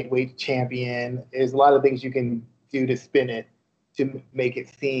 lightweight champion. There's a lot of things you can do to spin it to make it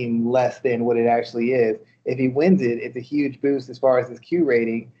seem less than what it actually is. If he wins it, it's a huge boost as far as his Q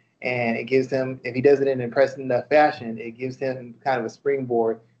rating, and it gives him, if he does it in an impressive enough fashion, it gives him kind of a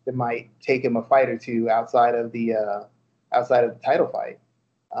springboard that might take him a fight or two outside of the title fight.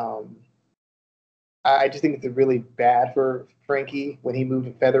 I just think it's really bad for Frankie when he moved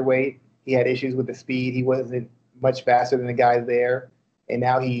to featherweight. He had issues with the speed. He wasn't much faster than the guys there, and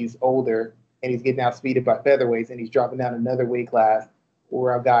now he's older and he's getting outspeeded by featherweights, and he's dropping down another weight class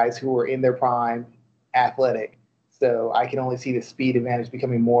where guys who are in their prime, athletic. So I can only see the speed advantage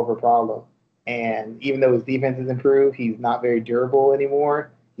becoming more of a problem. And even though his defense has improved, he's not very durable anymore.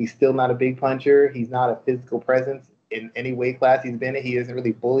 He's still not a big puncher. He's not a physical presence in any weight class he's been in. He hasn't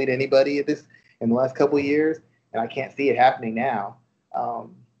really bullied anybody in the last couple of years, and I can't see it happening now.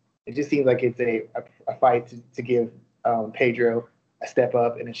 It just seems like it's a fight to give Pedro a step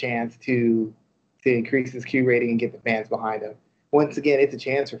up and a chance to increase his Q rating and get the fans behind him. Once again, it's a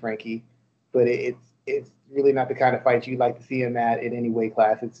chance for Frankie, but it's really not the kind of fight you'd like to see him at in any weight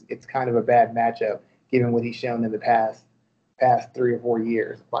class. It's kind of a bad matchup given what he's shown in the past 3 or 4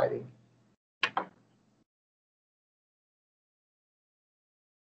 years fighting.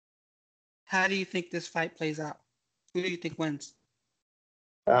 How do you think this fight plays out? Who do you think wins?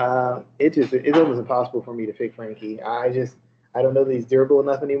 It's almost impossible for me to pick Frankie. I don't know that he's durable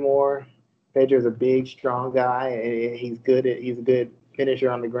enough anymore. Pedro's a big, strong guy, and he's a good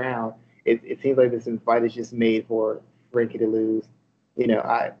finisher on the ground. It seems like this fight is just made for Frankie to lose.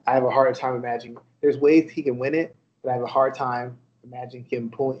 I have a hard time imagining. There's ways he can win it, but I have a hard time imagining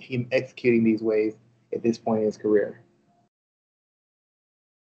him executing these ways at this point in his career.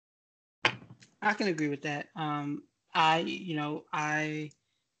 I can agree with that. I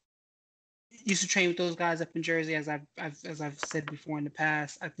used to train with those guys up in Jersey, as I've said before in the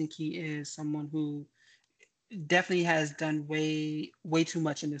past. I think he is someone who definitely has done way too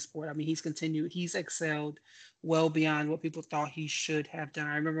much in this sport. I mean, he's excelled well beyond what people thought he should have done.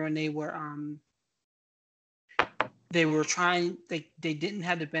 I remember when they were trying, they didn't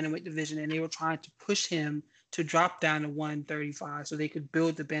have the bantamweight division, and they were trying to push him to drop down to 135 so they could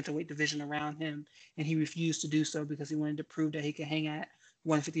build the bantamweight division around him, and he refused to do so because he wanted to prove that he could hang at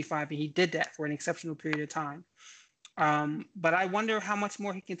 155, and he did that for an exceptional period of time. But I wonder how much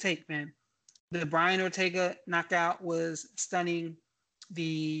more he can take, man. The Brian Ortega knockout was stunning.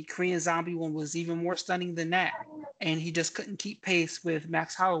 The Korean Zombie one was even more stunning than that, and he just couldn't keep pace with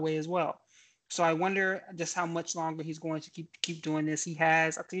Max Holloway as well. So I wonder just how much longer he's going to keep doing this. He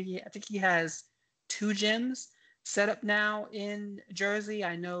has, I think he has 2 gyms set up now in Jersey.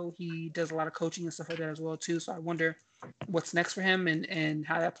 I know he does a lot of coaching and stuff like that as well too. So I wonder what's next for him and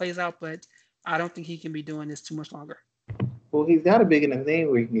how that plays out. But I don't think he can be doing this too much longer. Well, he's got a big enough name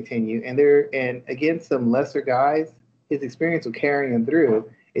where he can continue, and against some lesser guys, his experience will carry him through.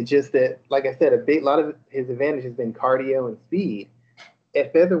 It's just that, like I said, a lot of his advantage has been cardio and speed.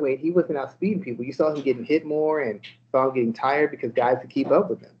 At featherweight, he wasn't outspeeding people. You saw him getting hit more and saw him getting tired because guys could keep up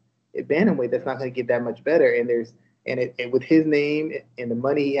with him. At bantamweight, that's not going to get that much better. And with his name and the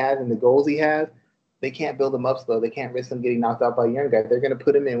money he has and the goals he has, they can't build him up slow. They can't risk him getting knocked out by a young guy. They're going to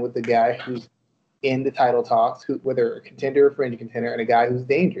put him in with the guy who's in the title talks, whether a contender or fringe contender, and a guy who's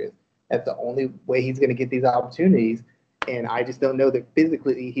dangerous. That's the only way he's going to get these opportunities. And I just don't know that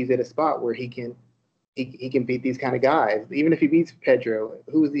physically he's at a spot where he can beat these kind of guys. Even if he beats Pedro,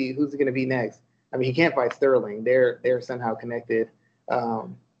 who's he going to be next? I mean, he can't fight Sterling. They're somehow connected.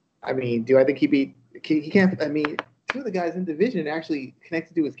 I mean, do I think he can't? I mean, 2 of the guys in the division actually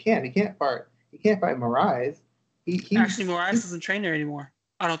connected to his camp. He can't fight Moraes. Actually, Moraes doesn't train there anymore.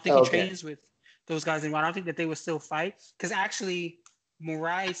 I don't think he trains with those guys anymore. I don't think that they would still fight because actually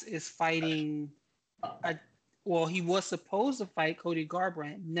Moraes is fighting. He was supposed to fight Cody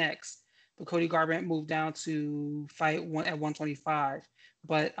Garbrandt next, but Cody Garbrandt moved down to fight at 125.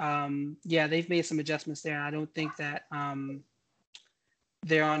 But they've made some adjustments there. I don't think that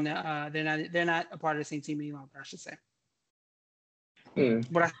they're on. They're not a part of the same team any longer, I should say.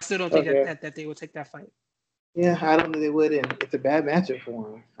 But I still don't think that they will take that fight. Yeah, I don't know they would, and it's a bad matchup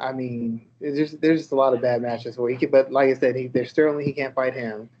for him. I mean, there's just a lot of bad matches where he can. But like I said, there's Sterling. He can't fight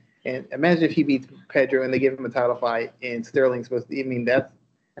him. And imagine if he beats Pedro and they give him a title fight, and Sterling's supposed to. I mean, that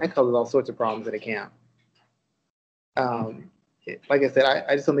causes all sorts of problems in a camp. Like I said,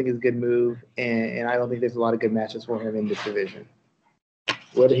 I just don't think it's a good move, and I don't think there's a lot of good matches for him in this division.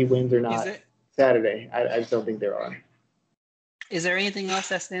 Whether he wins or not Saturday, I just don't think there are. Is there anything else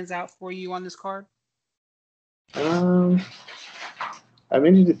that stands out for you on this card? I'm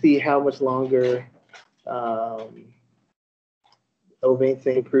interested to see how much longer Ovince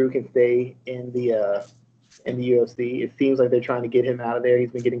St. Preux can stay in the UFC. It seems like they're trying to get him out of there.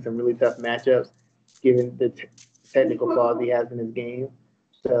 He's been getting some really tough matchups, given the technical flaws he has in his game.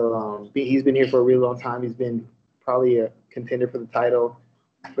 So he's been here for a really long time. He's been probably a contender for the title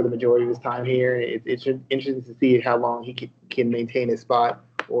for the majority of his time here. It's interesting to see how long he can maintain his spot,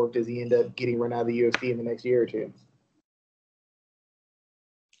 or does he end up getting run out of the UFC in the next year or 2?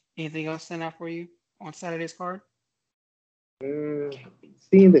 Anything else stand out for you on Saturday's card?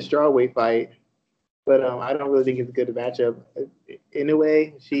 Seeing the strawweight fight, but I don't really think it's a good matchup. In a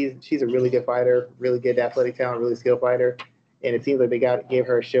way, she's a really good fighter, really good athletic talent, really skilled fighter, and it seems like they gave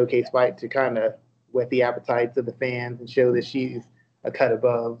her a showcase fight to kind of whet the appetites of the fans and show that she's a cut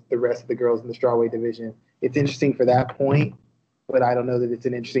above the rest of the girls in the strawweight division. It's interesting for that point, but I don't know that it's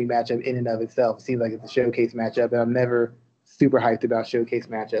an interesting matchup in and of itself. It seems like it's a showcase matchup, and I'm never super hyped about showcase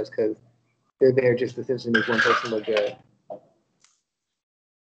matchups because they're there just to essentially make one person look good.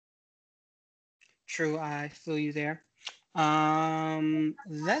 True, I feel you there. I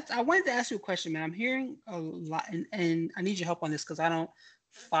wanted to ask you a question, man. I'm hearing a lot, and I need your help on this because I don't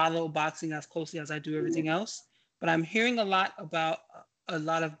follow boxing as closely as I do everything else. But I'm hearing a lot about a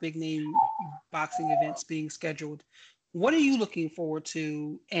lot of big name boxing events being scheduled. What are you looking forward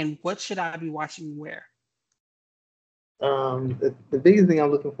to, and what should I be watching where? The biggest thing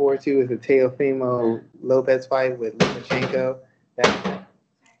I'm looking forward to is the Teofimo Lopez fight with Lomachenko.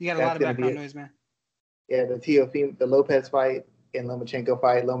 You got a lot of background noise, man. Yeah, the Lopez fight and Lomachenko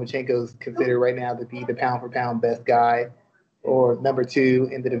fight. Lomachenko's considered right now to be the pound for pound best guy, or number 2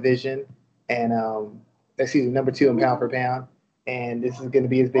 in the division, and number 2 in pound for pound. And this is going to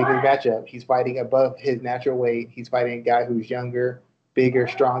be his biggest matchup. He's fighting above his natural weight. He's fighting a guy who's younger, bigger,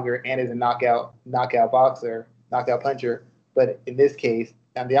 stronger, and is a knockout boxer, knockout puncher. But in this case,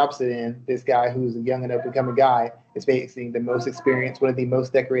 on the opposite end, this guy who's a young and up-and-coming guy is facing the most experienced, one of the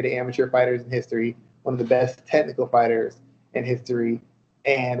most decorated amateur fighters in history, one of the best technical fighters in history,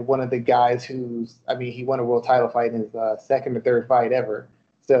 and one of the guys he won a world title fight in his 2nd or 3rd fight ever.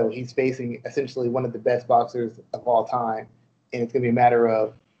 So he's facing essentially one of the best boxers of all time. And it's going to be a matter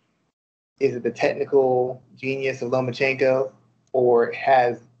of, is it the technical genius of Lomachenko, or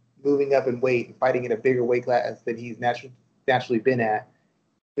has moving up in weight, fighting in a bigger weight class that he's naturally been at,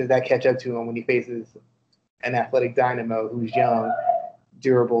 does that catch up to him when he faces an athletic dynamo who's young,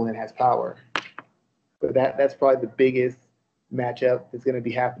 durable, and has power? But that's probably the biggest matchup that's going to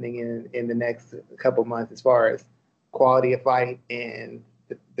be happening in the next couple months as far as quality of fight and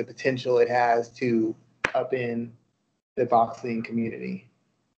the potential it has to up in the boxing community.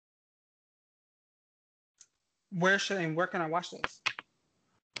 Where can I watch this?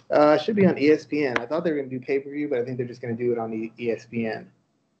 It should be on ESPN. I thought they were going to do pay-per-view, but I think they're just going to do it on ESPN.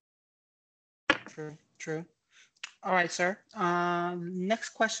 True. All right, sir. Next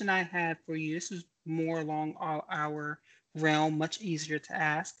question I have for you. This is more along our realm, much easier to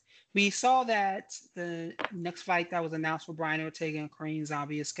ask. We saw that the next fight that was announced for Brian Ortega and Korean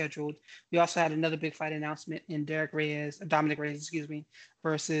Zombie is scheduled. We also had another big fight announcement in Dominic Reyes,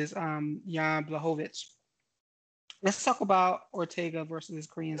 versus Jan Blachowicz. Let's talk about Ortega versus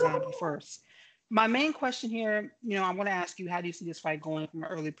Korean Zombie first. My main question here, I want to ask you, how do you see this fight going from an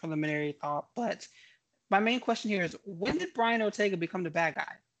early preliminary thought? But my main question here is, when did Brian Ortega become the bad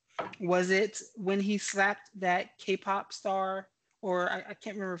guy? Was it when he slapped that K-pop star, or I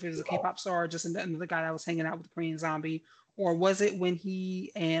can't remember if it was a K-pop star or just another guy that was hanging out with the Korean Zombie, or was it when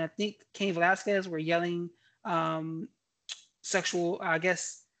he and I think Cain Velasquez were yelling sexual, I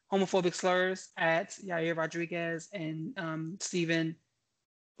guess, homophobic slurs at Yair Rodriguez and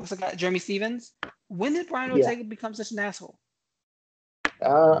Jeremy Stevens? When did Brian Ortega become such an asshole?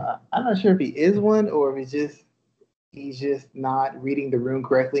 I'm not sure if he is one or if he's just not reading the room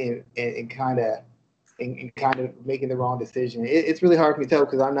correctly and kind of making the wrong decision. It's really hard for me to tell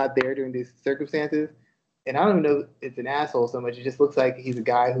because I'm not there during these circumstances, and I don't even know if it's an asshole so much. It just looks like he's a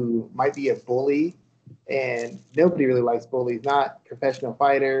guy who might be a bully, and nobody really likes bullies. Not professional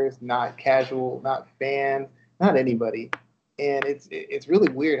fighters, not casual, not fans, not anybody. And it's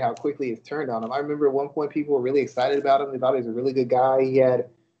really weird how quickly it's turned on him. I remember at one point people were really excited about him. They thought he was a really good guy. He had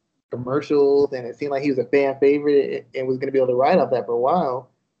commercials, and it seemed like he was a fan favorite and was going to be able to ride off that for a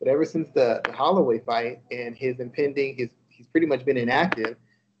while. But ever since the Holloway fight and his impending, he's pretty much been inactive.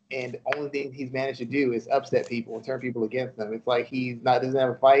 And the only thing he's managed to do is upset people and turn people against him. It's like doesn't have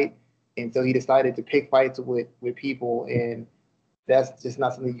a fight, and so he decided to pick fights with people, and that's just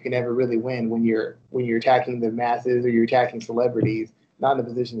not something you can ever really win when you're attacking the masses or you're attacking celebrities, not in the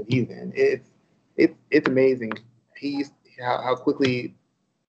position that he's in. It's amazing. How quickly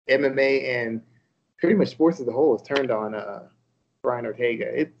MMA and pretty much sports as a whole has turned on Brian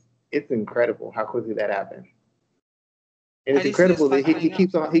Ortega. It's incredible how quickly that happened. And it's incredible that he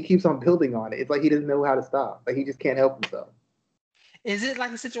keeps on building on it. It's like he doesn't know how to stop. Like he just can't help himself. Is it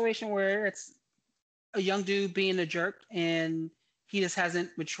like a situation where it's a young dude being a jerk and he just hasn't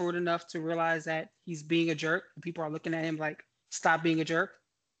matured enough to realize that he's being a jerk and people are looking at him like, stop being a jerk?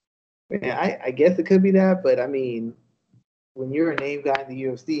 Man, I guess it could be that, but I mean, when you're a name guy in the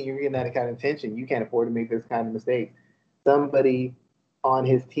UFC and you're getting that kind of attention, you can't afford to make this kind of mistake. Somebody on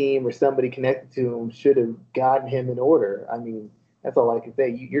his team or somebody connected to him should have gotten him in order. I mean, that's all I can say.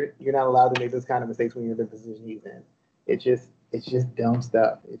 You're not allowed to make those kind of mistakes when you're in the position he's in. It's just dumb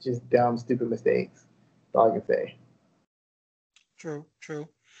stuff. It's just dumb, stupid mistakes. That's all I can say. True.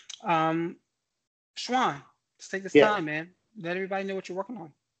 Schwan, let's take this time, man. Let everybody know what you're working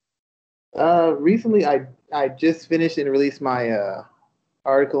on. Recently, I just finished and released my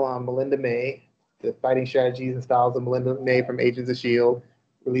article on Melinda May, the fighting strategies and styles of Melinda May from Agents of S.H.I.E.L.D.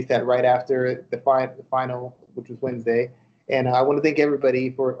 Released that right after the final, which was Wednesday. And I want to thank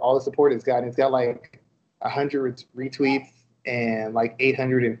everybody for all the support it's gotten. It's got like 100 retweets and like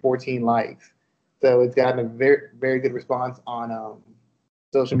 814 likes. So it's gotten a very, very good response on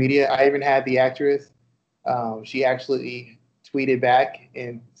social media. I even had the actress. She actually tweeted back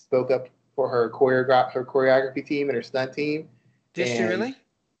and spoke up for her choreography team and her stunt team. Did she really?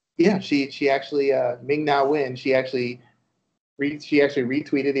 Yeah, she actually Ming Na Wen. She actually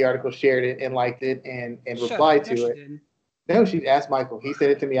retweeted the article, shared it, and liked it, and replied to it. Didn't. No, she asked Michael. He said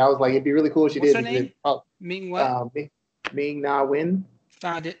it to me. I was like, it'd be really cool if she did. What's her name? Ming what? Ming Na Wen.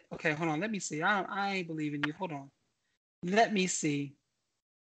 Found it. Okay, hold on. Let me see. I ain't believing you. Hold on. Let me see.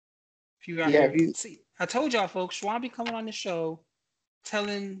 See, I told y'all, folks, Schwan be coming on the show,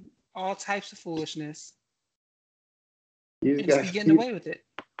 telling all types of foolishness. You just be getting away with it.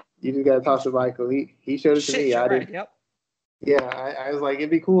 You just gotta talk to Michael. He showed it to me. I didn't. Yep. Yeah, I was like,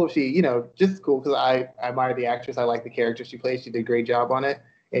 it'd be cool if she, just cool because I admire the actress. I like the character she plays. She did a great job on it,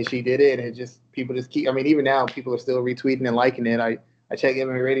 and she did it. And people just keep. I mean, even now, people are still retweeting and liking it. I check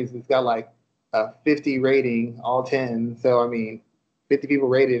MMA ratings. It's got like a 50 rating, all 10. So I mean, 50 people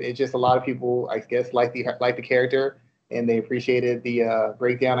rated. It's just a lot of people, I guess, like the character, and they appreciated the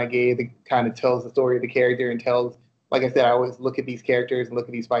breakdown I gave. That kind of tells the story of the character and tells like I said, I always look at these characters and look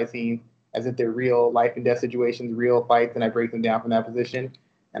at these fight scenes as if they're real life and death situations, real fights, and I break them down from that position.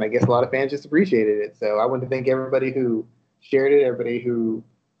 And I guess a lot of fans just appreciated it. So I want to thank everybody who shared it, everybody who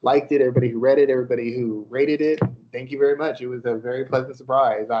liked it, everybody who read it, everybody who rated it. Thank you very much. It was a very pleasant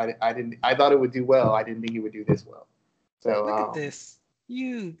surprise. I thought it would do well. I didn't think it would do this well. So look at this,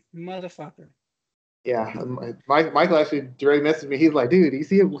 you motherfucker. Yeah, Michael actually directly messaged me. He's like, "Dude, do you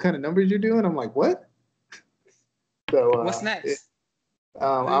see what kind of numbers you're doing?" I'm like, "What?" So what's next?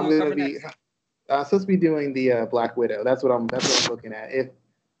 I'm gonna be supposed to be doing the Black Widow. That's what I'm looking at. If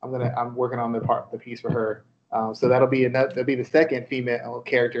I'm working on the piece for her. So that'll be the second female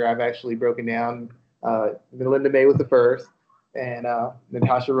character I've actually broken down. Melinda May was the first, and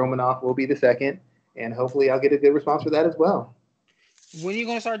Natasha Romanoff will be the second, and hopefully I'll get a good response for that as well. When are you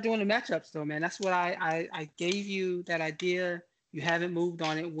gonna start doing the matchups though, man? That's what I gave you that idea. You haven't moved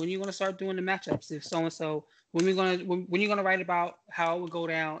on it. When are you gonna start doing the matchups? If so and so, when are you gonna write about how it would go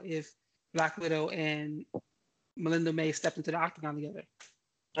down if Black Widow and Melinda May stepped into the octagon together?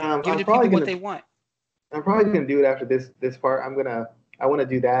 Give the people what they want. I'm probably gonna do it after this part. I want to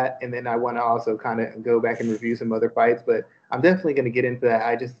do that, and then I want to also kind of go back and review some other fights. But I'm definitely gonna get into that.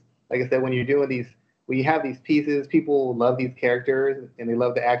 I just, like I said, when you have these pieces, people love these characters and they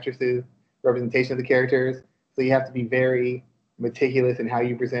love the actresses' representation of the characters. So you have to be very meticulous in how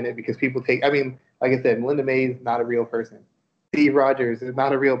you present it because people take. I mean, like I said, Melinda May is not a real person. Steve Rogers is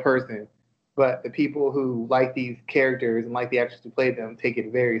not a real person. But the people who like these characters and like the actors who played them take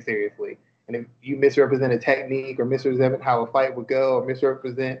it very seriously. And if you misrepresent a technique or misrepresent how a fight would go or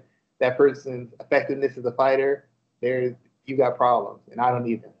misrepresent that person's effectiveness as a fighter, you got problems, and I don't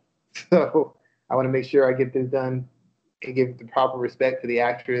need them. So I want to make sure I get this done and give the proper respect to the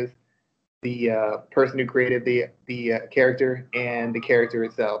actress, the person who created the character, and the character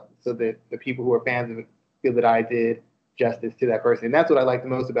itself, so that the people who are fans of it feel that I did justice to that person. And that's what I like the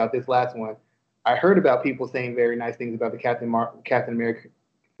most about this last one. I heard about people saying very nice things about the Captain America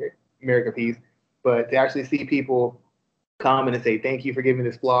piece, but to actually see people comment and say thank you for giving me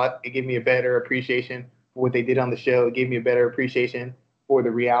this plot, it gave me a better appreciation for what they did on the show. It gave me a better appreciation for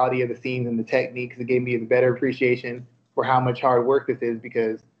the reality of the scenes and the techniques. It gave me a better appreciation for how much hard work this is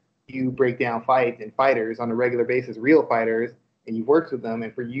because you break down fights and fighters on a regular basis, real fighters, and you've worked with them.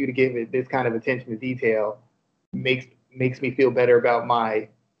 And for you to give it this kind of attention to detail makes me feel better about my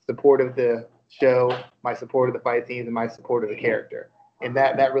support of the show, my support of the fight scenes, and my support of the character. And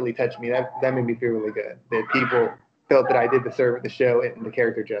that really touched me. That made me feel really good. That people felt that I did the show and the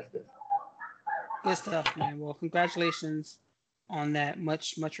character justice. Good stuff, man. Well, congratulations on that.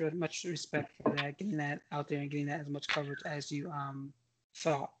 Much respect for that. Getting that out there and getting that as much coverage as you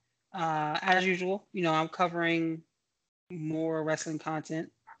saw. As usual, I'm covering more wrestling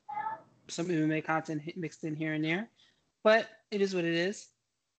content, some MMA content mixed in here and there, but it is what it is.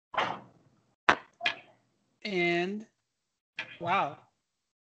 And wow.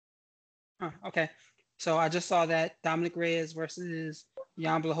 Okay. So I just saw that Dominic Reyes versus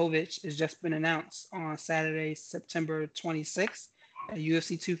Jan Blachowicz has just been announced on Saturday, September 26th at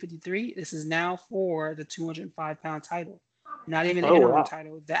UFC 253. This is now for the 205-pound title. Not even the interim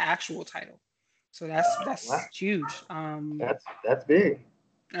title, the actual title. So that's huge. That's big.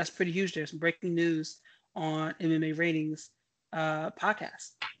 That's pretty huge. There's some breaking news on MMA Ratings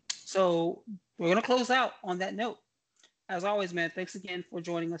podcast. So we're going to close out on that note. As always, man, thanks again for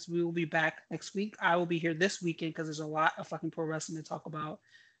joining us. We will be back next week. I will be here this weekend because there's a lot of fucking pro wrestling to talk about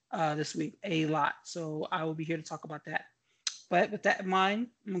this week. A lot. So I will be here to talk about that. But with that in mind,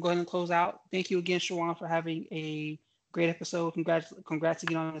 I'm going to close out. Thank you again, Shawan, for having a great episode. Congrats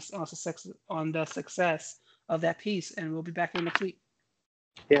again on the success of that piece. And we'll be back here next week.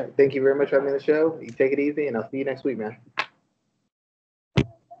 Yeah, thank you very much for having me on the show. You take it easy, and I'll see you next week, man.